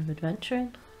 Just kind of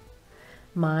adventuring,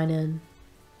 mining,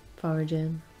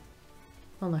 foraging,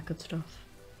 all that good stuff.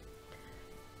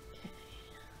 Okay,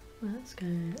 let's go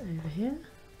over here.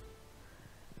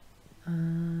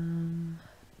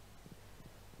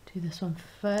 Do this one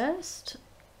first.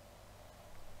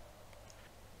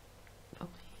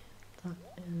 Probably that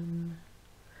in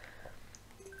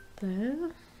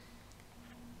there.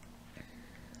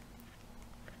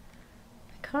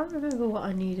 I can't remember what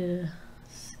I needed.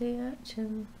 Sea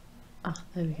urchin. Ah,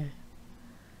 there we go.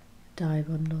 Dye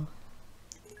bundle.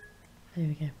 There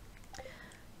we go.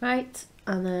 Right,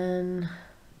 and then,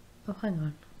 oh hang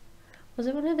on, was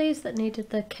it one of these that needed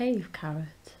the cave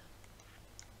carrot?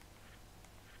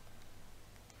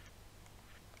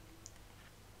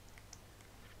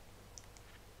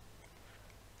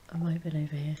 I might have been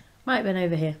over here. Might have been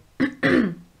over here.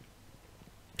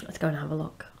 Let's go and have a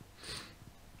look.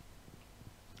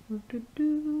 Let's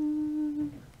do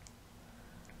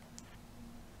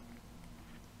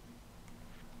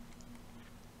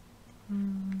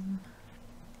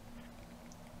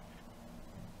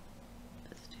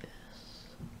this.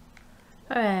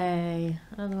 Hooray!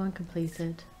 Another one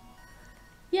completed.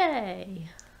 Yay!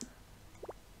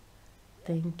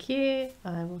 Thank you.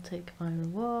 I will take my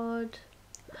reward.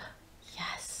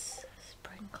 Yes!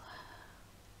 Sprinkler.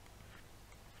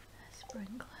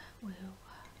 Sprinkler. Woo.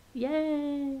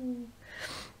 Yay!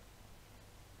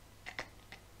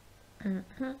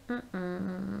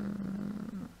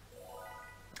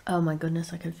 Oh my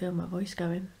goodness, I can feel my voice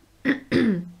going.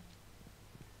 It'll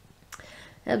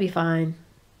be fine.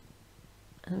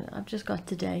 I've just got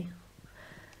today.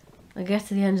 I get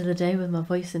to the end of the day with my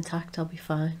voice intact, I'll be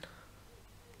fine.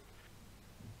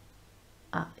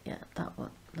 Ah, yeah, that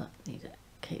one. That needs a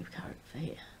cave carrot for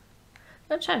here.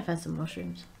 I'm trying to find some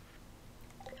mushrooms.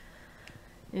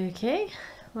 Okay,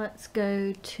 let's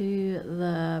go to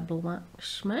the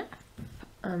blacksmith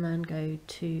and then go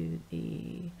to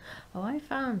the... Oh, I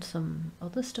found some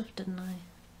other stuff, didn't I?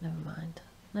 Never mind.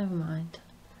 Never mind.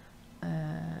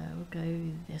 We'll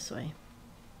go this way.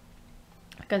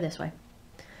 Go this way.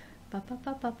 Ba ba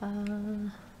ba ba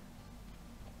ba.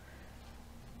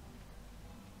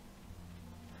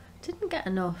 Didn't get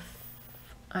enough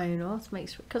iron ore to make,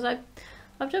 because I've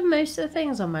done most of the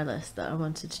things on my list that I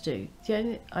wanted to do.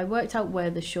 I worked out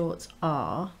where the shorts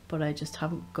are, but I just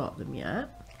haven't got them yet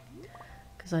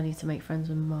because I need to make friends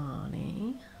with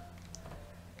Marnie.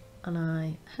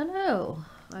 And hello,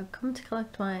 I've come to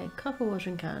collect my copper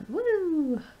watering can.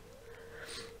 Woo!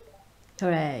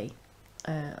 Hooray!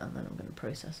 And then I'm going to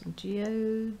process some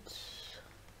geodes.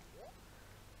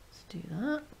 Let's do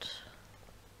that.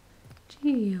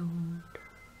 Geode.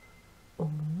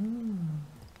 Oh.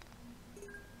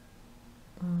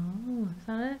 Oh, is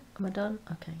that it? Am I done?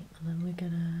 Okay, and then we're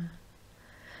gonna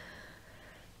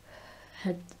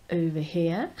head over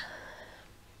here.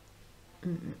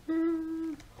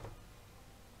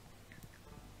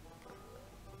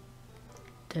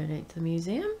 Donate to the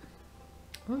museum.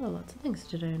 Oh, lots of things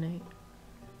to donate.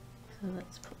 So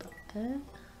let's put that there.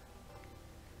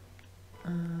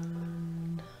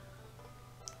 And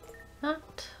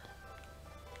that.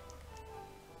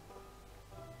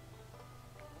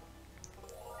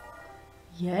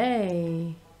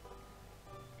 Yay!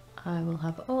 I will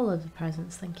have all of the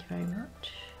presents, thank you very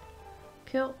much.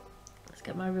 Cool, let's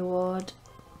get my reward.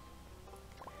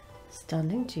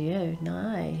 Standing geode,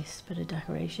 nice, bit of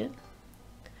decoration.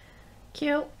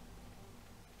 Cute.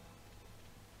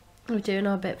 We're doing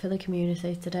our bit for the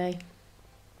community today.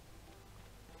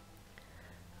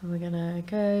 And we're gonna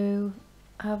go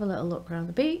have a little look around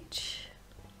the beach.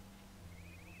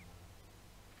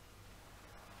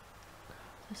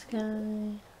 This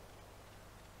guy.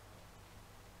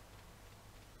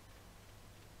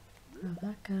 Grab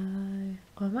that guy.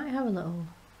 Oh, I might have a little...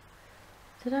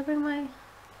 Did I bring my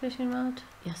fishing rod?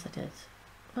 Yes, I did.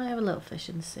 Might have a little fish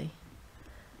in the sea.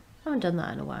 I haven't done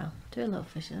that in a while. Do a little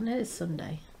fishing. And it is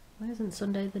Sunday. Why isn't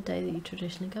Sunday the day that you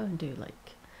traditionally go and do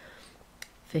like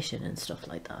fishing and stuff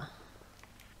like that?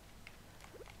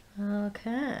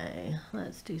 Okay,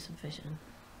 let's do some fishing.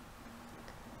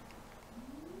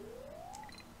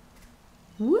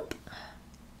 Whoop.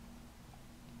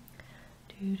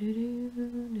 Do do do do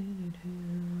do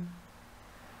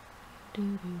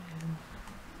do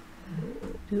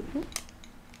do do.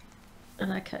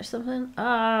 And I catch something. Oh,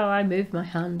 I moved my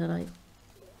hand and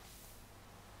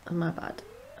oh, my bad.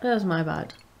 It was my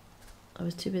bad. I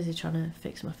was too busy trying to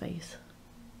fix my face.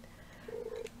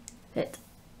 Hit.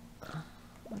 Oh,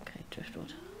 okay,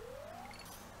 driftwood.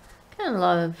 Getting a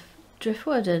lot of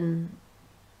driftwood and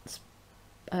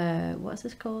what's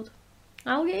this called?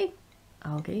 Algae?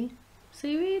 Algae?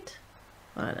 Seaweed?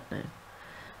 I don't know.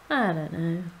 I don't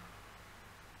know.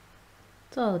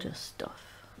 It's all just stuff.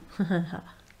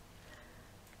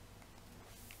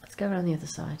 Let's go around the other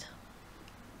side.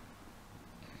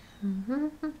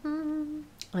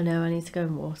 I know I need to go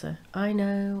in water. I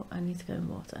know I need to go in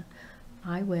water.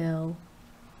 I will.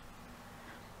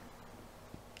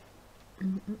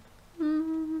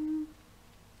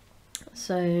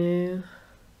 So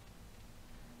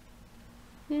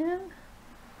yeah.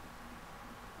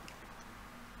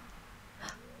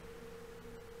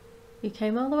 You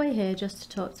came all the way here just to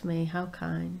talk to me. How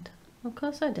kind. Of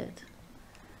course I did.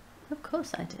 Of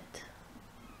course I did.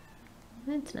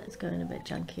 The internet's going a bit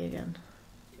janky again.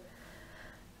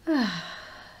 I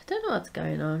don't know what's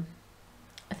going on.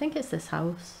 I think it's this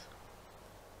house.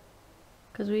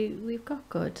 Because we've got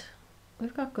good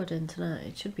internet.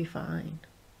 It should be fine.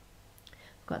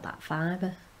 We've got that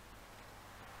fibre.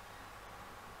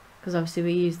 Because obviously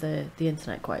we use the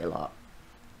internet quite a lot.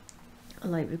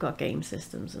 And like we've got game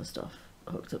systems and stuff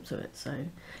hooked up to it, so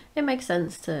it makes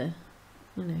sense to,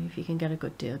 you know, if you can get a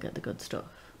good deal, get the good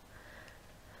stuff.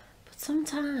 But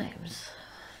sometimes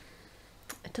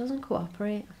it doesn't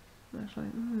cooperate. I was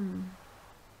like,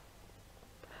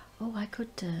 oh, I could,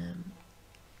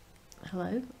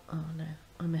 hello? Oh no,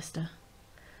 I missed her.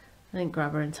 I didn't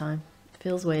grab her in time. It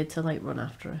feels weird to like run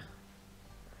after her.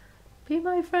 Be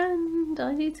my friend,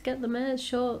 I need to get the mayor's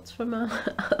shorts from out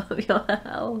of your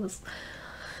house.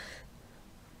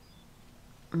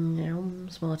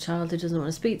 Small child who doesn't want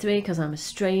to speak to me because I'm a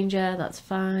stranger. That's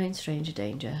fine. Stranger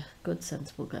danger. Good,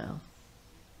 sensible girl.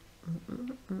 I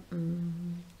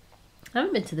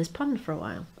haven't been to this pond for a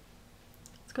while.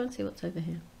 Let's go and see what's over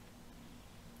here.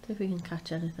 See if we can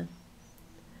catch anything.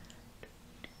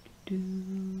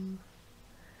 Isn't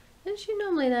she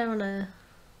normally there on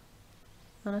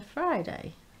a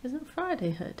Friday? Isn't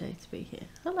Friday her day to be here?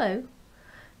 Hello.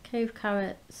 Cave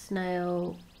carrot,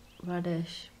 snail,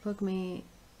 radish, bug meat,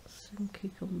 some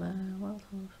cucumber, wild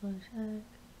horseradish egg.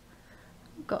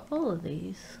 I've got all of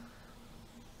these.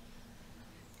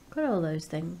 Got all those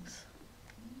things.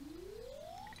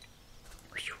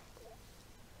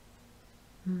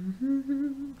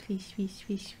 Fish, fish,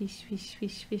 fish, fish, fish,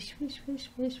 fish, fish, fish, fish, fish,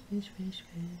 fish, fish, fish.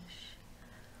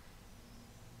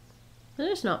 They're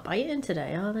just not biting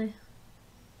today, are they?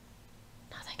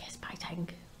 No, they guys biting.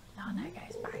 No, they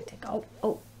guys biting. Oh,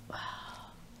 oh.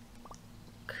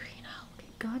 Green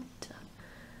algae, god.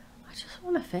 I just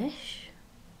want to fish.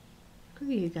 Look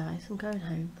at you guys, I'm going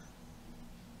home.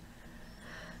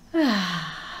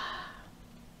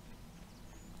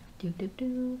 Do do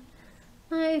do.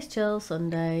 Nice chill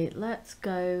Sunday. Let's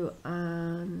go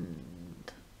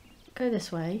and go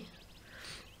this way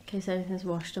in case anything's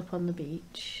washed up on the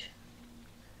beach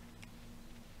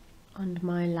on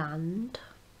my land,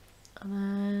 and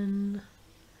then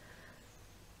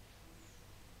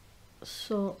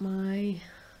sort my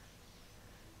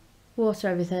water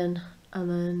everything, and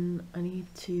then I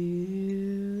need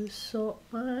to sort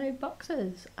my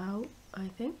boxes out. I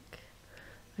think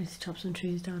I need to chop some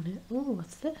trees down here. Oh,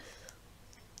 what's this?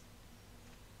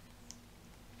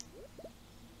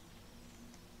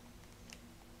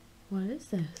 What is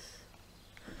this?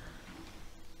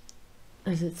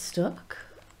 Is it stuck?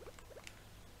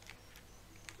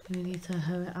 Do we need to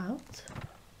hoe it out?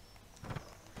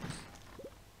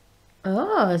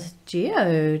 Oh, it's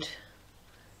geode.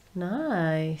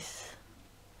 Nice.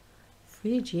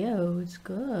 Free geodes,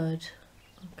 good.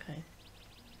 Okay.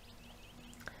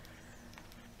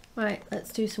 Right,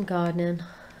 let's do some gardening.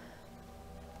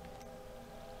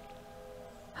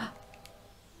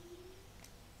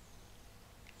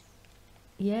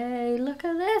 Yay, look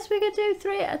at this, we can do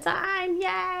 3 at a time,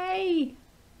 yay!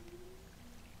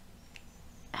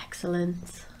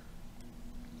 Excellent.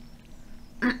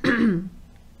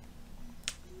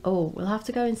 Oh, we'll have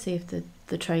to go and see if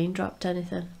the train dropped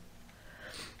anything.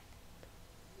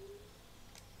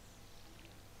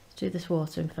 Let's do this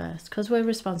watering first, because we're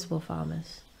responsible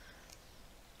farmers.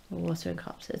 We're watering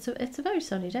crops. It's a very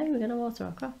sunny day, we're going to water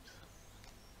our crops.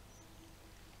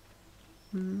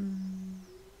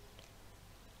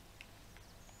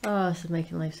 Oh, this is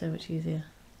making life so much easier.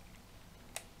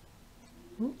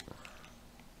 Ooh.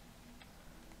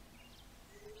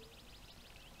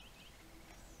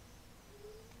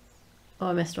 Oh,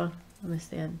 I missed one. I missed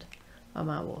the end. I'm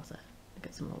out of water. I'll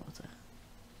get some more water.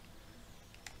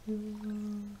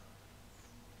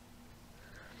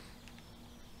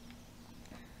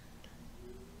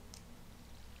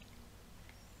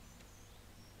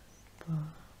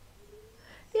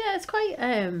 Yeah, it's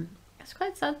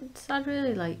quite sad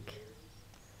really, like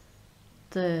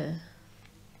there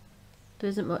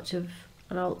isn't much of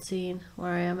an alt scene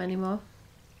where I am anymore.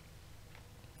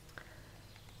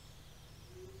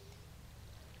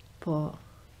 But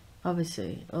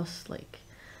obviously us, like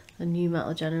the new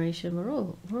metal generation, we're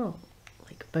all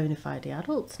like bona fide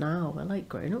adults now. We're like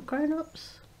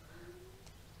grown-ups,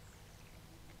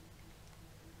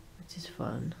 which is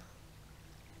fun.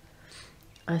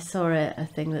 I saw a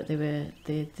thing that they were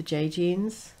the J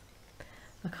jeans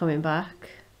are coming back,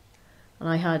 and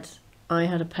I had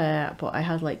a pair, but I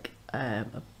had like a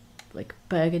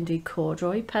burgundy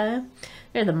corduroy pair.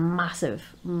 You know, the massive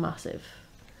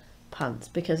pants,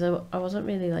 because I wasn't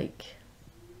really like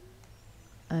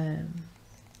I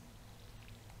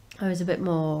was a bit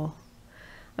more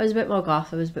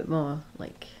goth. I was a bit more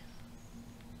like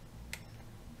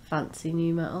fancy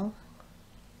new metal.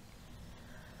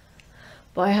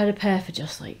 But I had a pair for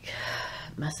just like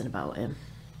messing about in,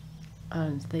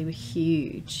 and they were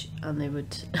huge, and they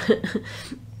would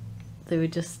they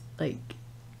would just like,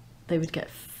 they would get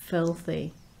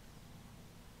filthy,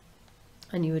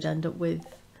 and you would end up with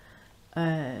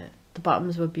the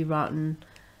bottoms would be rotten.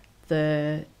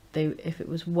 If it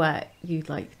was wet, you'd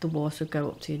like, the water would go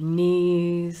up to your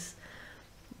knees.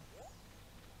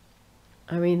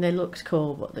 I mean, they looked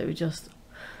cool, but they were just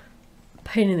a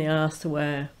pain in the ass to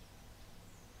wear.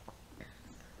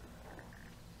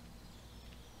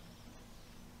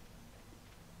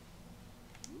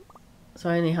 So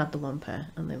I only had the one pair,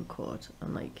 and they were cord,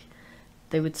 and like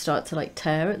they would start to like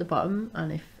tear at the bottom,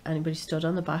 and if anybody stood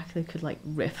on the back, they could like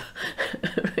rip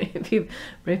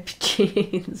rip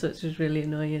jeans, which was really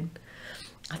annoying.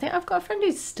 I think I've got a friend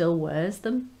who still wears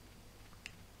them,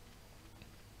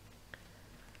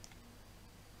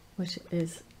 which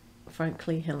is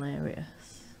frankly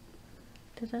hilarious.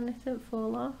 Did anything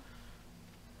fall off?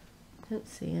 Didn't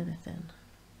see anything.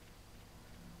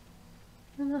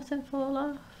 Did nothing fall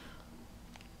off?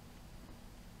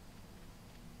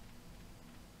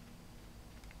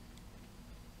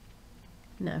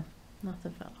 No,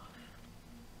 nothing fell off.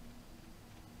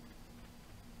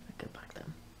 I'll go back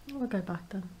then. I'll go back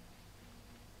then.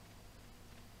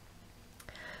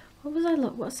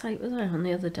 What site was I on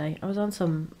the other day? I was on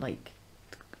some like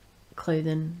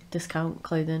discount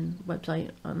clothing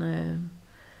website, and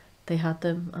they had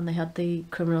them, and they had the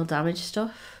criminal damage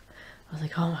stuff. I was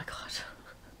like, oh my god.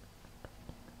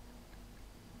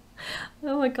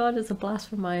 Oh my god, it's a blast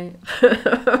from my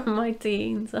my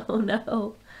teens. Oh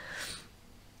no.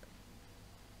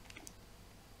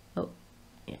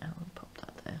 Yeah, I'll pop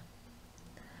that there.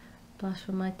 Blast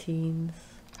from my teens.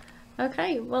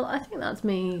 Okay, well I think that's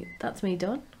me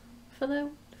done for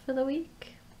the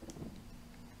week.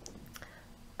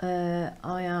 I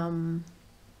am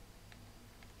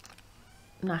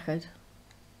knackered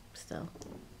still.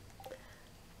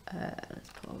 Let's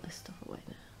put all this stuff away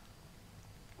now.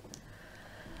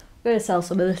 I'm gonna sell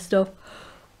some of this stuff.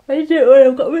 I do it when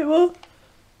I've got a bit more.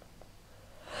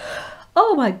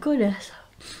 Oh my goodness.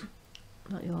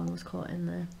 That yarn was caught in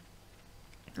there.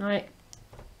 Alright,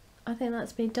 I think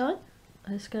that's me done.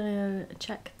 I'm just gonna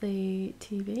check the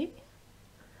TV.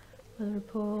 Weather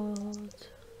report.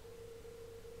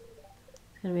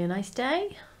 It's gonna be a nice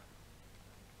day.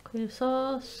 Queen of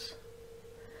Sauce.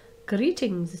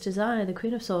 Greetings, it is I, the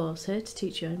Queen of Sauce, here to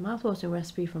teach you a mouthwatering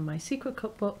recipe from my secret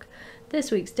cookbook.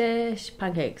 This week's dish,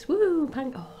 pancakes. Woo!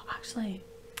 Oh, actually,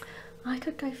 I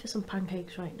could go for some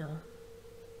pancakes right now.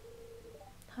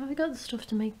 Have I got the stuff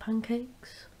to make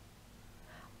pancakes?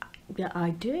 Yeah,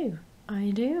 I do.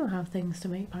 I do have things to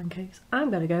make pancakes.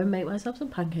 I'm gonna go and make myself some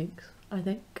pancakes, I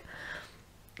think.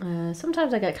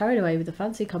 Sometimes I get carried away with the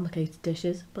fancy complicated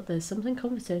dishes, but there's something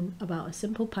comforting about a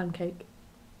simple pancake.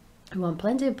 I want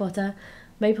plenty of butter,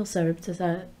 maple syrup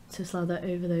to slather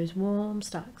over those warm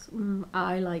stacks.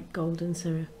 I like golden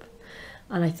syrup,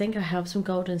 and I think I have some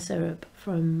golden syrup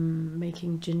from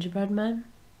making gingerbread men.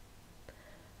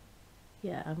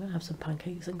 Yeah, I'm gonna have some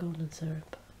pancakes and golden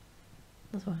syrup.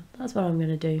 That's what I'm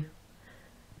gonna do.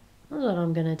 That's what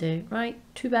I'm gonna do. Right,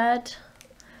 to bed.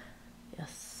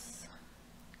 Yes,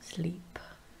 sleep.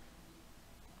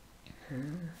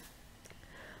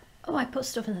 Oh, I put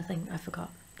stuff in the thing. I forgot.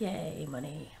 Yay,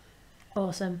 money.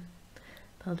 Awesome.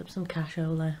 Build up some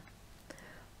cashola.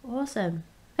 Awesome.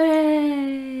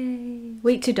 Hooray!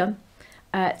 Week 2 done.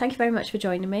 Thank you very much for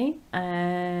joining me.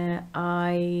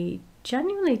 I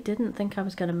genuinely didn't think I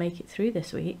was going to make it through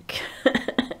this week.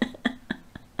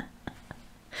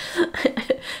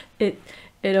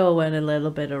 It all went a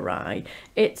little bit awry.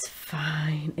 It's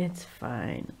fine. It's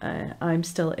fine. I'm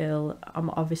still ill. I'm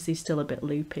obviously still a bit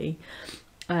loopy.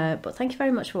 But thank you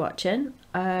very much for watching.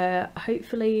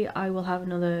 Hopefully I will have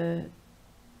another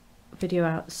video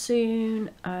out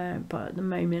soon, but at the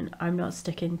moment I'm not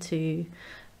sticking to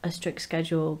a strict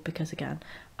schedule because, again,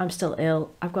 I'm still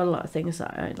ill. I've got a lot of things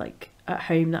that I like at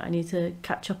home that I need to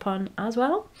catch up on as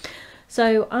well.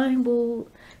 So I will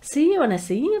see you when I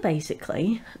see you,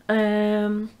 basically.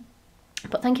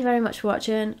 But thank you very much for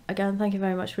watching. Again, thank you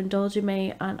very much for indulging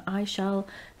me, and I shall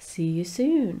see you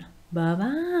soon. Bye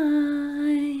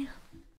bye.